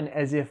happen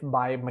as if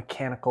by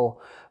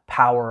mechanical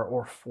power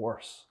or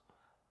force.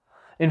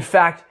 In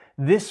fact,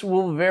 this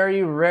will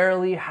very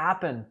rarely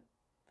happen.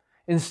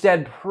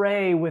 Instead,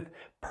 pray with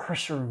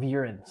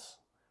perseverance.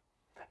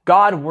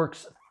 God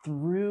works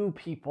through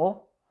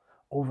people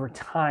over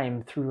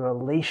time through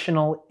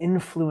relational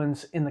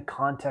influence in the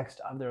context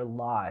of their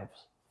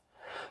lives.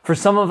 For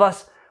some of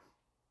us,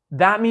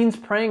 that means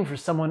praying for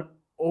someone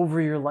over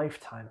your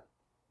lifetime.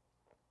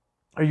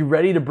 Are you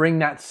ready to bring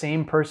that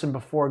same person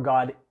before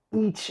God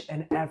each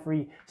and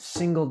every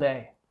single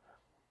day?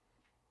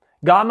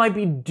 God might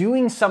be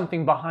doing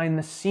something behind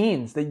the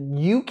scenes that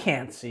you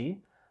can't see,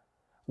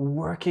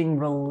 working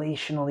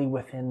relationally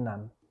within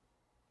them.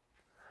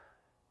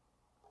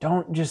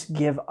 Don't just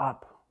give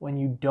up when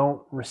you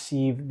don't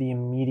receive the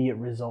immediate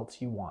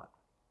results you want.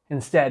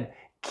 Instead,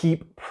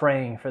 keep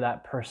praying for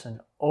that person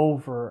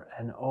over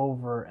and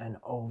over and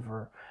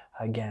over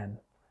again.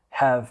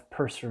 Have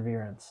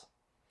perseverance.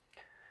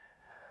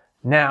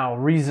 Now,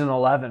 reason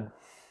 11.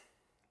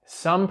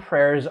 Some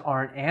prayers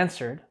aren't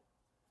answered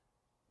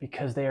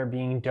because they are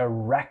being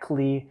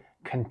directly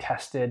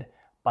contested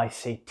by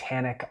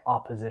satanic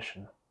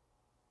opposition.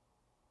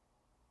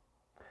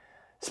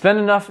 Spend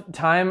enough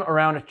time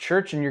around a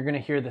church and you're going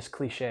to hear this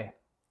cliche.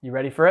 You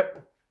ready for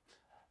it?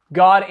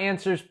 God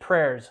answers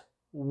prayers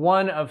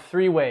one of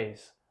three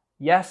ways: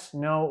 yes,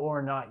 no,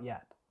 or not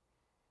yet.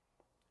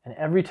 And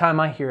every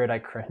time I hear it, I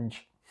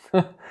cringe.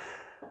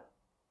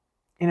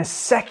 In a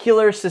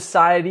secular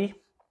society,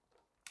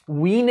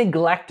 we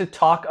neglect to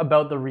talk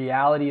about the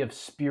reality of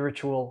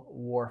spiritual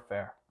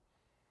warfare.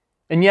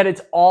 And yet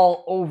it's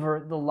all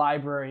over the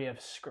library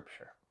of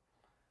Scripture.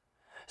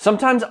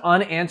 Sometimes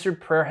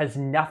unanswered prayer has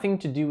nothing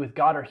to do with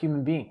God or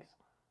human beings.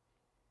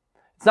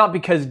 It's not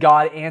because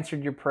God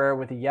answered your prayer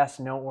with a yes,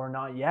 no, or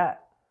not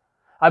yet.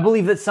 I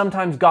believe that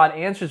sometimes God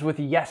answers with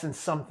a yes and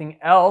something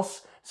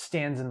else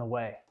stands in the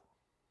way.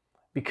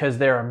 Because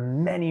there are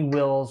many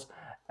wills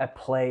at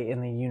play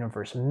in the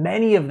universe,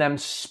 many of them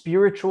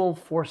spiritual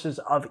forces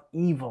of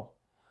evil,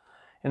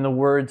 in the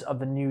words of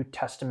the New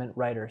Testament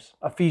writers.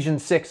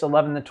 Ephesians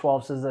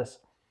 6:11-12 says this: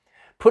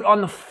 "Put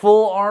on the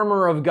full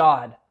armor of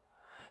God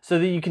so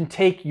that you can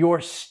take your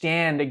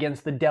stand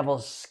against the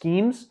devil's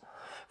schemes.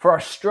 For our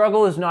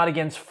struggle is not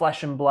against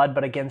flesh and blood,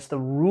 but against the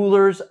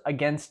rulers,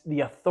 against the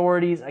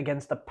authorities,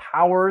 against the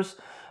powers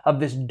of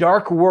this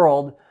dark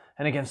world,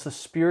 and against the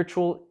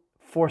spiritual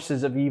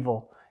forces of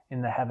evil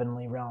in the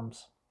heavenly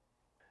realms."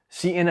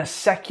 See, in a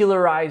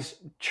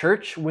secularized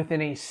church within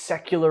a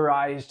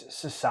secularized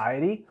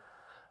society,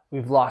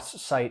 we've lost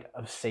sight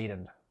of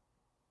Satan.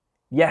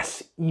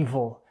 Yes,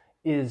 evil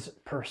is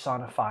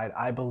personified,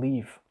 I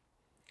believe.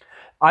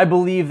 I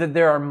believe that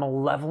there are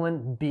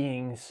malevolent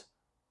beings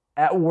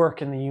at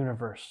work in the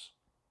universe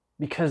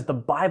because the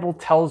Bible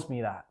tells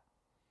me that.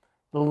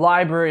 The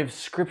library of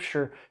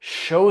Scripture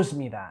shows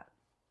me that.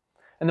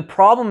 And the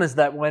problem is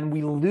that when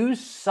we lose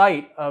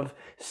sight of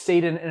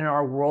Satan in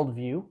our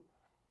worldview,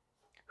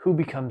 who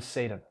becomes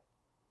Satan?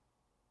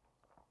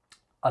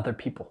 Other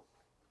people.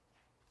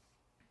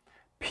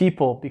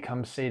 People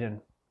become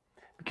Satan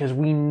because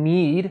we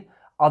need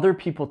other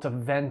people to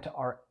vent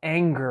our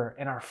anger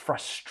and our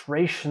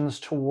frustrations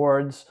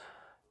towards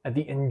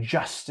the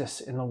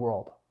injustice in the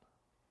world.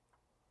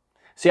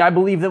 See, I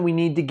believe that we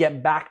need to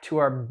get back to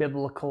our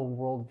biblical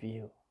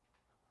worldview.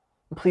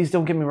 Please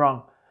don't get me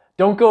wrong.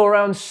 Don't go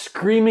around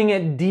screaming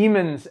at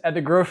demons at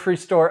the grocery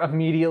store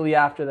immediately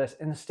after this.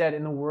 Instead,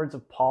 in the words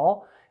of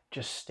Paul,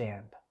 just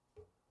stand.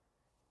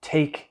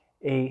 Take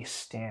a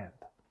stand.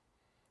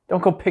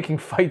 Don't go picking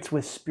fights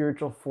with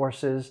spiritual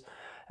forces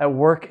at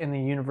work in the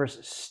universe.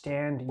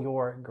 Stand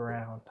your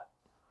ground.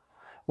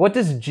 What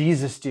does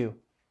Jesus do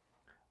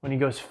when he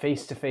goes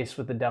face to face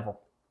with the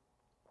devil?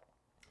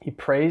 He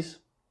prays,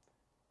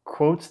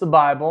 quotes the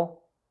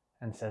Bible,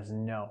 and says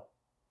no.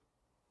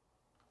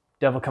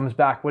 Devil comes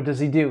back. What does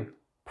he do?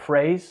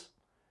 Prays,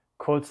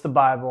 quotes the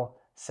Bible,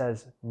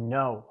 says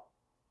no.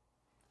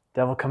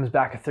 Devil comes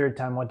back a third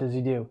time. What does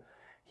he do?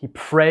 He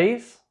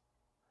prays,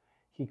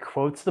 he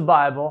quotes the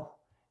Bible,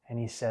 and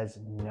he says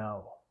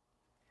no.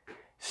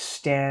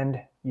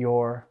 Stand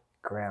your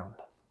ground.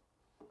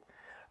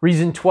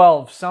 Reason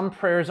 12, some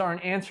prayers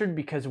aren't answered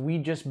because we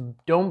just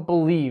don't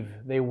believe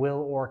they will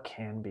or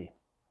can be.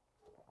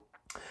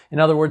 In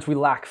other words, we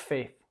lack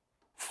faith.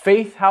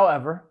 Faith,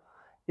 however,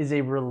 is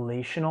a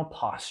relational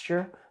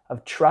posture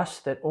of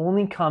trust that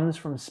only comes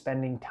from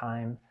spending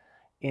time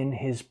in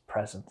His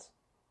presence.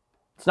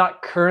 It's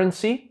not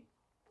currency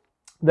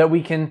that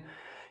we can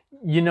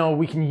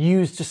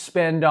use to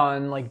spend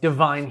on like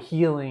divine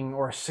healing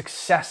or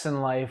success in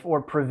life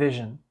or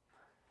provision.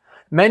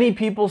 Many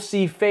people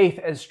see faith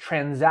as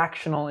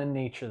transactional in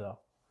nature, though,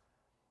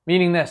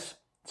 meaning this: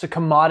 it's a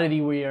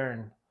commodity we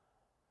earn.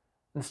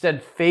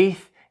 Instead,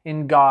 faith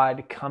in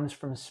God comes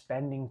from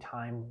spending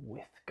time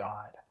with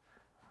God,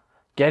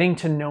 getting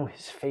to know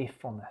His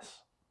faithfulness.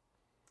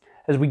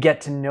 As we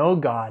get to know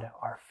God,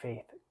 our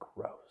faith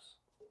grows.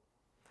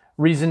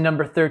 Reason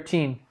number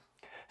 13,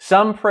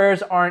 some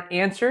prayers aren't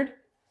answered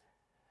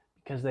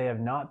because they have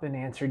not been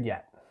answered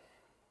yet.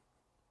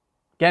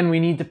 Again,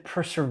 we need to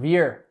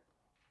persevere.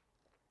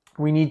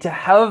 We need to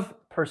have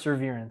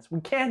perseverance. We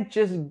can't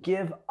just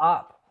give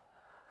up.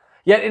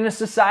 Yet in a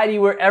society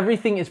where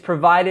everything is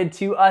provided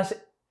to us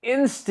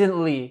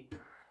instantly,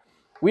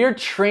 we are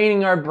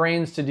training our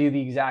brains to do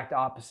the exact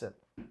opposite.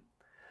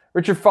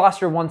 Richard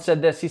Foster once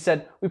said this. He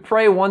said, "We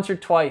pray once or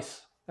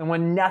twice, and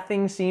when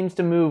nothing seems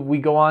to move, we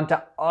go on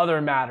to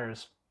other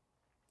matters.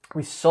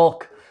 We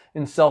sulk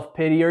in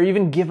self-pity or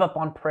even give up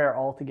on prayer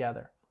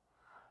altogether."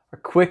 Our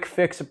quick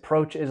fix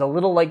approach is a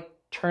little like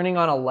turning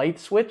on a light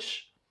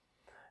switch,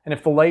 and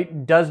if the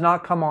light does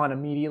not come on,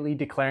 immediately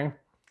declaring,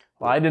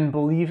 "Well, I didn't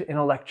believe in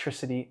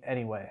electricity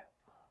anyway."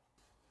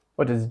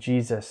 What does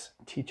Jesus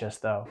teach us,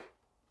 though?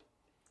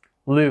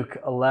 Luke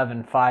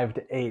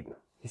 11:5-8.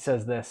 He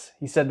says this.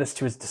 He said this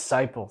to His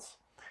disciples.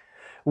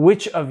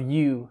 "Which of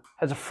you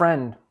has a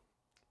friend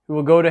who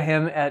will go to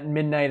him at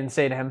midnight and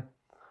say to him,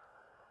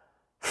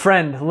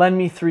 'Friend, lend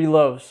me 3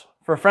 loaves,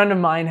 for a friend of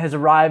mine has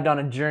arrived on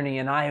a journey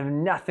and I have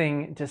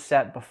nothing to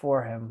set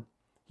before him?'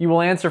 He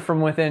will answer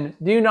from within,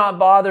 'Do not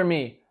bother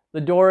me.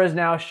 The door is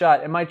now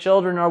shut and my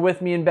children are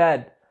with me in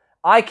bed.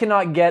 I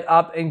cannot get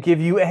up and give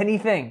you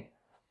anything.'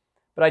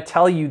 But I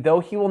tell you, though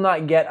he will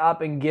not get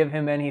up and give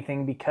him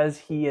anything because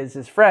he is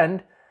his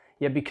friend,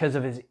 yet because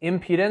of his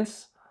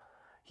impudence,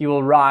 he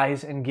will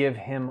rise and give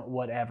him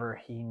whatever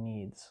he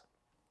needs."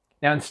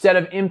 Now, instead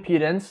of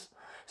impudence,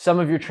 some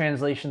of your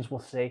translations will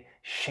say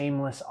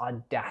shameless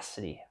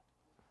audacity,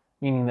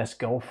 meaning this: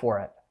 go for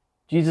it.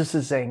 Jesus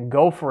is saying,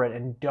 go for it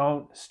and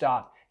don't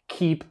stop.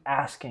 Keep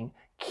asking,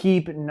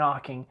 keep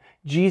knocking.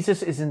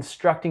 Jesus is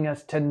instructing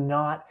us to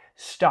not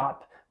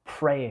stop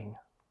praying.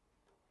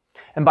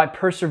 And by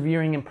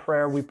persevering in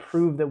prayer, we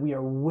prove that we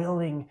are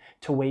willing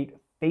to wait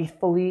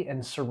faithfully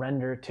and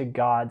surrender to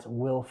God's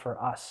will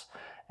for us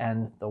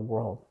and the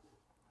world.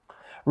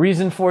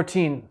 Reason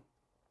 14,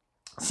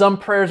 some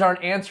prayers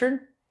aren't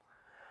answered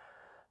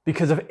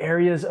because of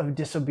areas of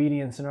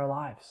disobedience in our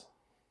lives.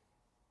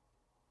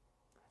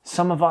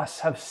 Some of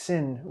us have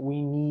sinned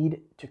we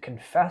need to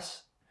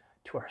confess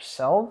to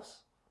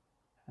ourselves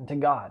and to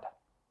God.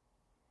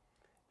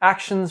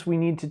 Actions we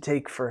need to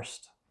take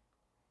first.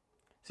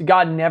 See,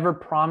 God never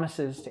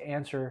promises to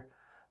answer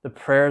the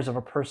prayers of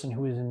a person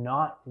who is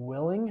not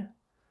willing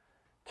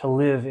to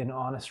live in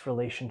honest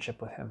relationship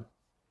with Him.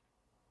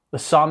 The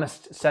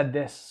psalmist said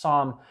this,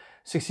 Psalm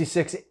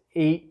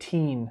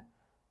 66:18,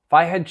 "If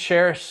I had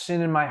cherished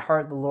sin in my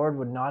heart, the Lord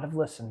would not have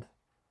listened."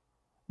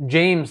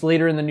 James,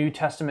 later in the New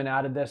Testament,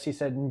 added this. He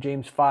said in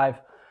James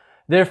 5,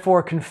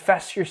 "Therefore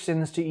confess your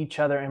sins to each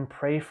other and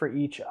pray for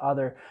each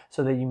other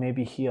so that you may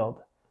be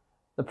healed.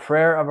 The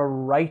prayer of a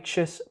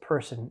righteous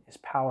person is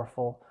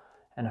powerful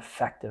and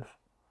effective."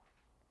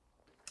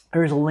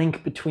 There is a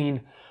link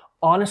between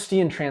honesty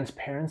and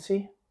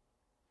transparency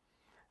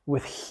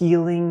with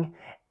healing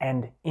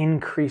and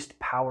increased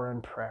power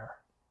in prayer.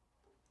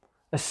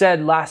 I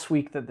said last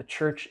week that the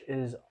church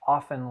is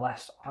often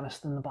less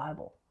honest than the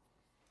Bible.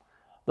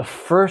 The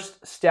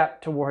first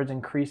step towards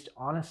increased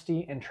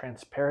honesty and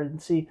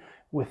transparency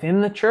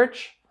within the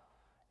church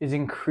is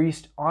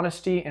increased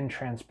honesty and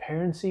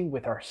transparency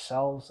with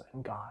ourselves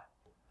and God.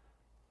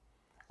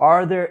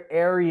 Are there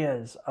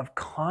areas of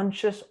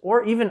conscious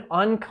or even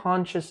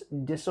unconscious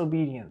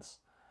disobedience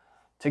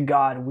to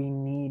God we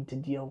need to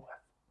deal with?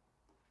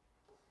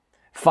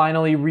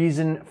 Finally,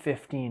 reason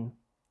 15.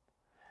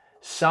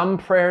 Some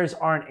prayers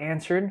aren't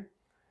answered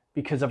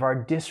because of our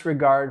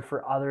disregard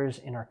for others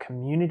in our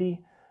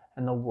community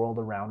and the world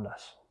around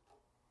us.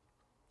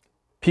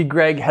 P.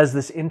 Gregg has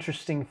this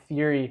interesting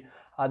theory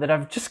that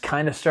I've just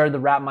kind of started to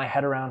wrap my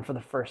head around for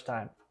the first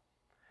time.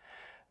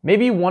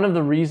 Maybe one of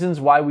the reasons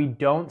why we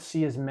don't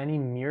see as many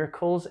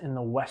miracles in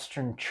the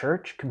Western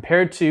church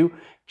compared to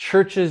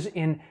churches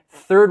in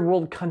third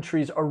world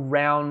countries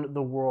around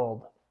the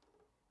world,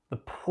 the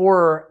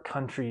poorer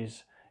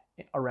countries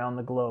around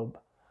the globe,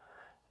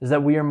 is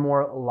that we are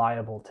more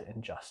liable to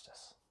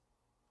injustice.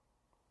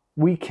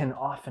 We can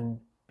often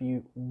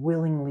be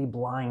willingly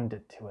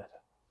blinded to it.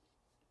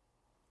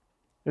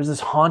 There's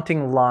this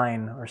haunting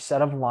line or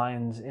set of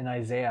lines in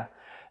Isaiah.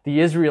 The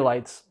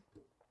Israelites,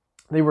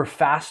 they were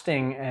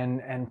fasting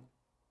and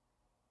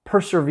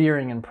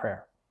persevering in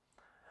prayer.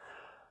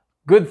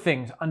 Good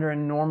things under a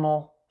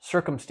normal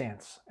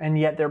circumstance, and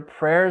yet their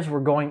prayers were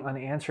going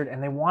unanswered,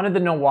 and they wanted to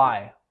know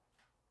why.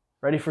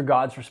 Ready for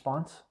God's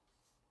response?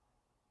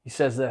 He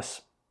says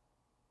this,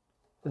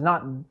 "Is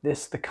not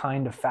this the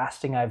kind of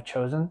fasting I have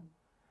chosen?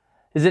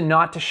 Is it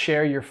not to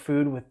share your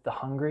food with the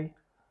hungry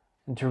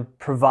and to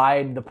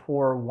provide the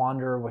poor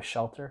wanderer with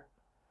shelter?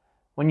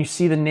 When you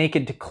see the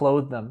naked, to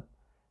clothe them,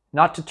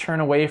 not to turn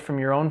away from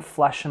your own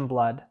flesh and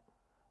blood.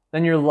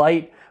 Then your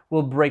light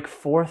will break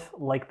forth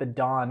like the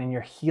dawn, and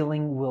your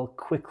healing will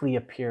quickly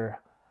appear.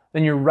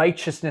 Then your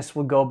righteousness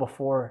will go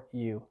before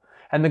you,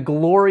 and the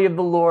glory of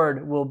the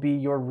Lord will be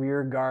your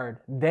rear guard.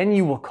 Then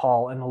you will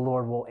call, and the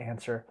Lord will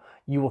answer.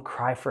 You will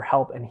cry for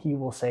help, and he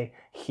will say,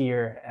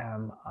 'Here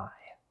am I.'"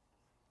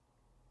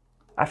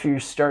 After you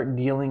start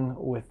dealing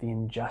with the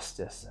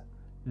injustice,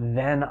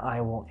 then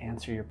I will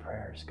answer your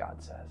prayers,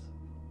 God says.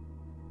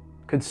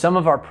 Could some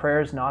of our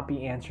prayers not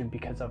be answered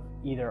because of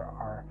either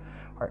our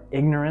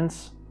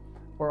ignorance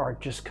or our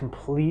just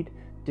complete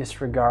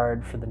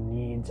disregard for the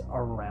needs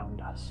around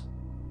us?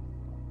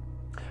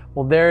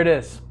 Well, there it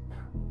is.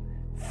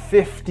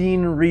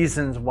 15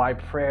 reasons why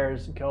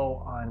prayers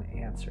go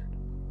unanswered.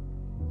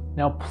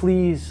 Now,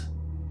 please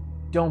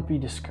don't be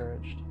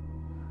discouraged.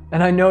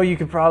 And I know you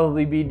could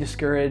probably be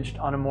discouraged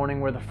on a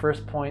morning where the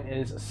first point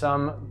is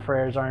some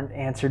prayers aren't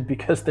answered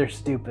because they're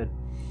stupid.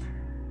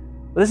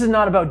 This is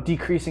not about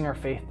decreasing our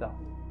faith, though,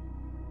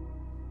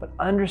 but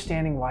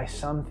understanding why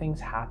some things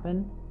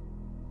happen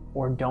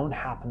or don't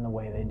happen the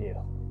way they do.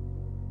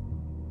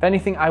 If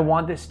anything, I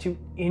want this to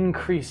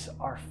increase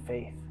our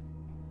faith.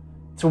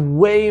 It's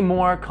way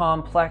more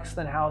complex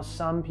than how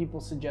some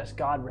people suggest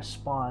God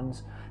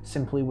responds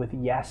simply with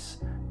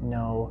yes,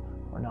 no,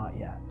 or not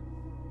yet.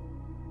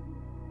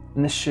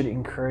 And this should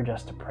encourage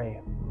us to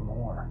pray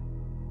more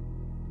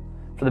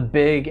for the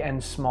big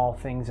and small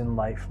things in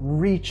life,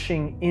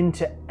 reaching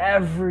into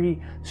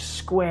every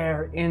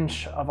square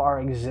inch of our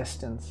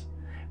existence.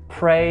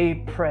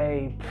 Pray,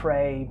 pray,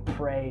 pray,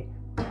 pray,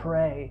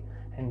 pray,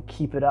 and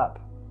keep it up.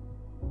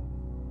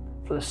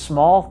 For the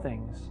small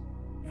things,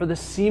 for the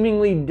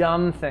seemingly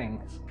dumb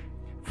things,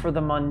 for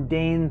the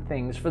mundane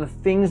things, for the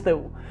things that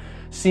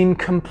seem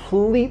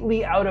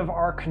completely out of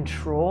our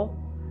control.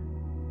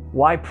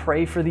 Why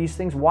pray for these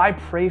things? Why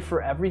pray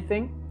for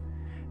everything?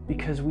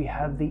 Because we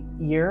have the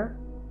ear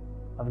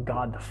of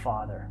God the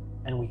Father,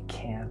 and we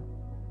can.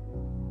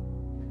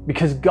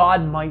 Because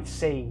God might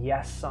say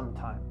yes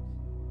sometimes.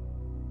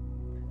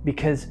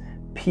 Because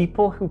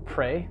people who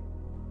pray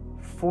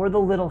for the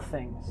little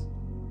things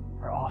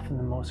are often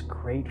the most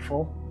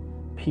grateful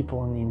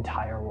people in the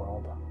entire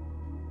world.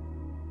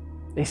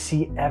 They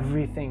see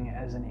everything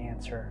as an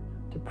answer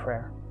to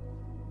prayer.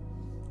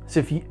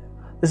 So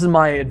this is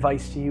my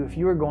advice to you. If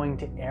you are going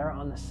to err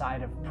on the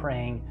side of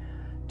praying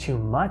too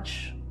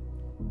much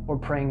or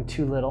praying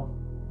too little,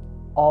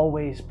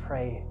 always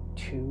pray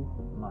too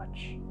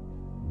much.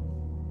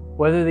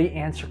 Whether the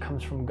answer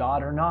comes from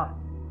God or not.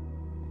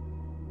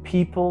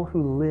 People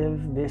who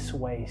live this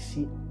way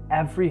see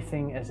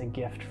everything as a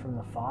gift from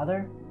the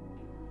Father,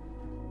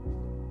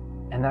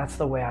 and that's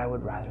the way I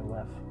would rather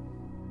live.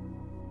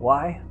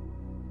 Why?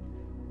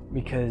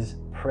 Because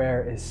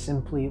prayer is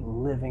simply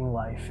living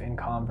life in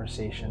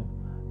conversation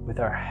with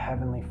our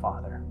Heavenly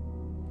Father.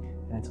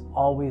 And it's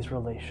always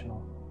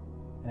relational,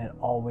 and it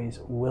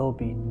always will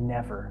be,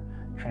 never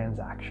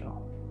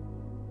transactional.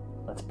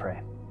 Let's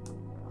pray.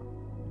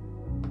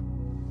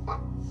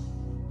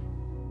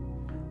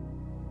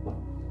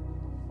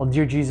 Well,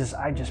 dear Jesus,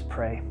 I just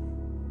pray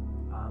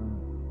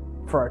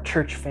for our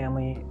church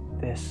family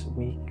this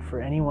week,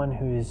 for anyone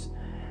who is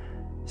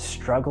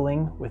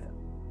struggling with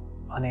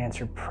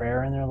unanswered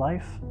prayer in their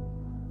life.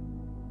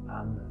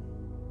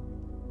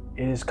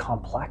 It is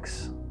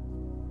complex.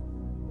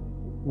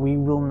 We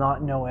will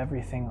not know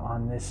everything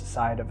on this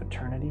side of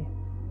eternity.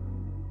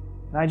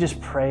 And I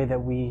just pray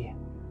that we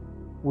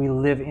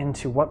live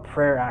into what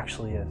prayer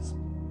actually is.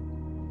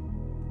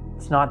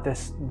 It's not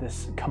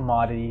this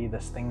commodity,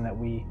 this thing that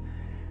we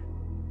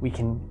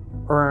can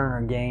earn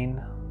or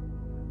gain,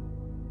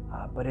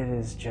 but it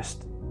is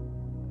just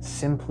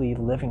simply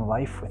living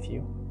life with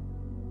you.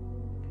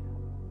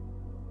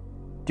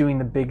 Doing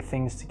the big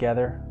things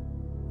together,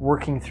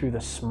 working through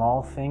the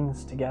small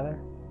things together.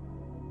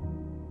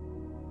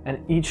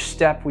 And each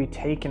step we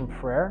take in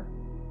prayer,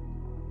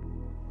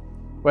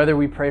 whether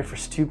we pray for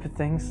stupid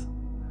things,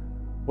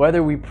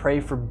 whether we pray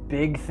for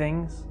big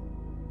things,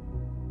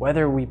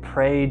 whether we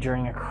pray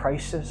during a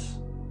crisis,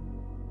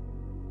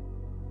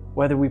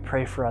 whether we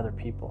pray for other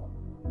people,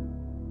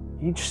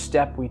 each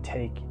step we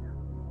take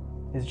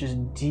is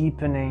just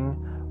deepening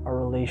our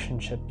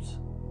relationships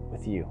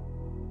with you.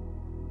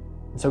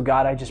 And so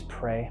God, I just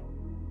pray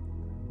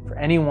for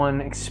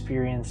anyone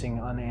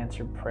experiencing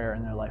unanswered prayer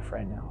in their life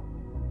right now,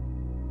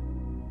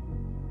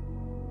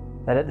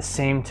 that at the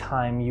same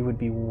time you would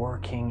be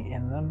working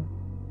in them.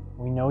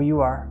 We know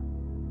you are.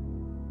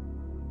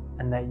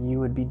 And that you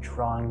would be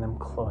drawing them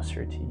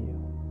closer to you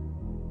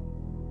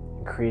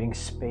and creating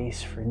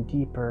space for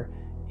deeper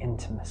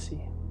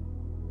intimacy.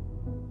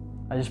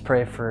 I just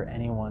pray for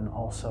anyone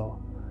also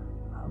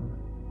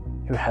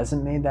who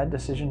hasn't made that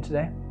decision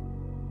today.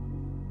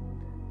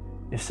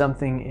 If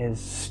something is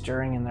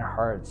stirring in their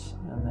hearts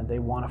and that they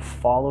want to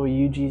follow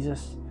you,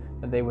 Jesus,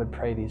 that they would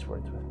pray these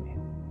words with me.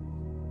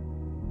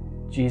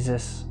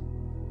 Jesus,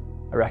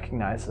 I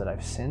recognize that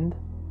I've sinned.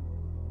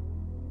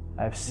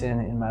 I have sin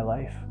in my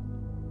life.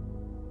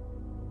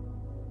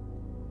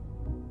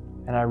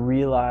 And I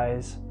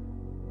realize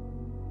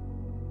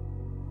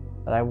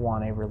that I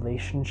want a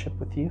relationship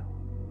with you.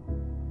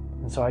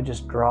 And so I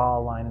just draw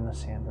a line in the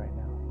sand right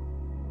now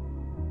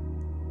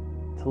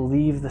to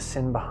leave the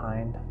sin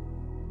behind,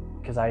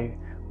 because I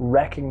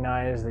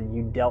recognize that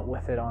you dealt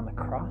with it on the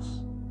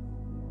cross.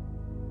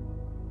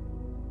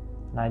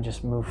 And I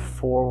just move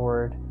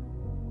forward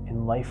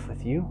in life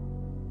with you,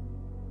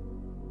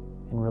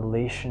 in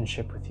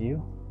relationship with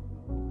you.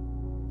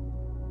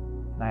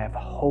 And I have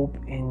hope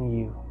in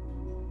you,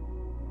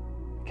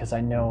 because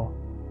I know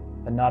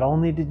that not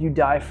only did you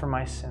die for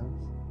my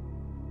sins,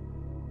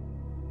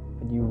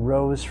 but you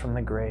rose from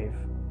the grave.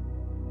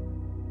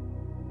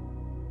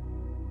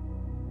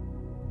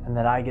 And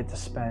that I get to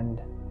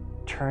spend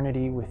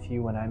eternity with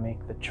you when I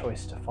make the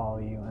choice to follow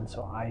you. And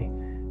so I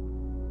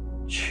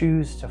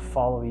choose to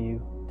follow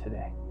you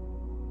today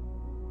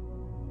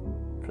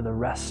for the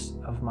rest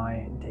of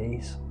my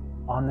days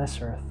on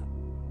this earth.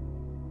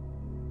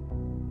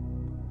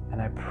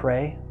 And I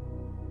pray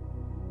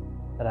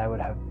that I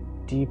would have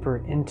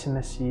deeper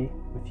intimacy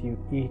with you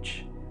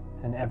each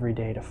and every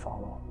day to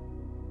follow.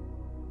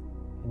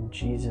 In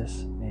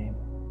Jesus' name,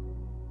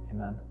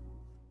 amen.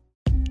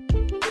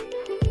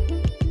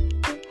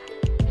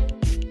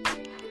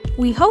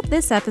 We hope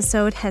this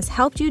episode has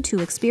helped you to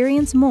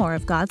experience more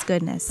of God's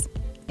goodness.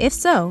 If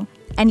so,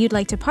 and you'd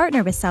like to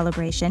partner with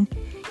Celebration,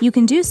 you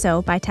can do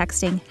so by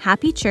texting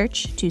Happy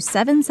Church to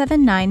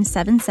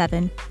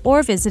 77977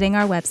 or visiting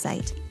our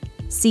website.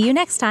 See you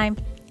next time.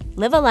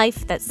 Live a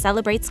life that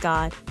celebrates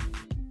God.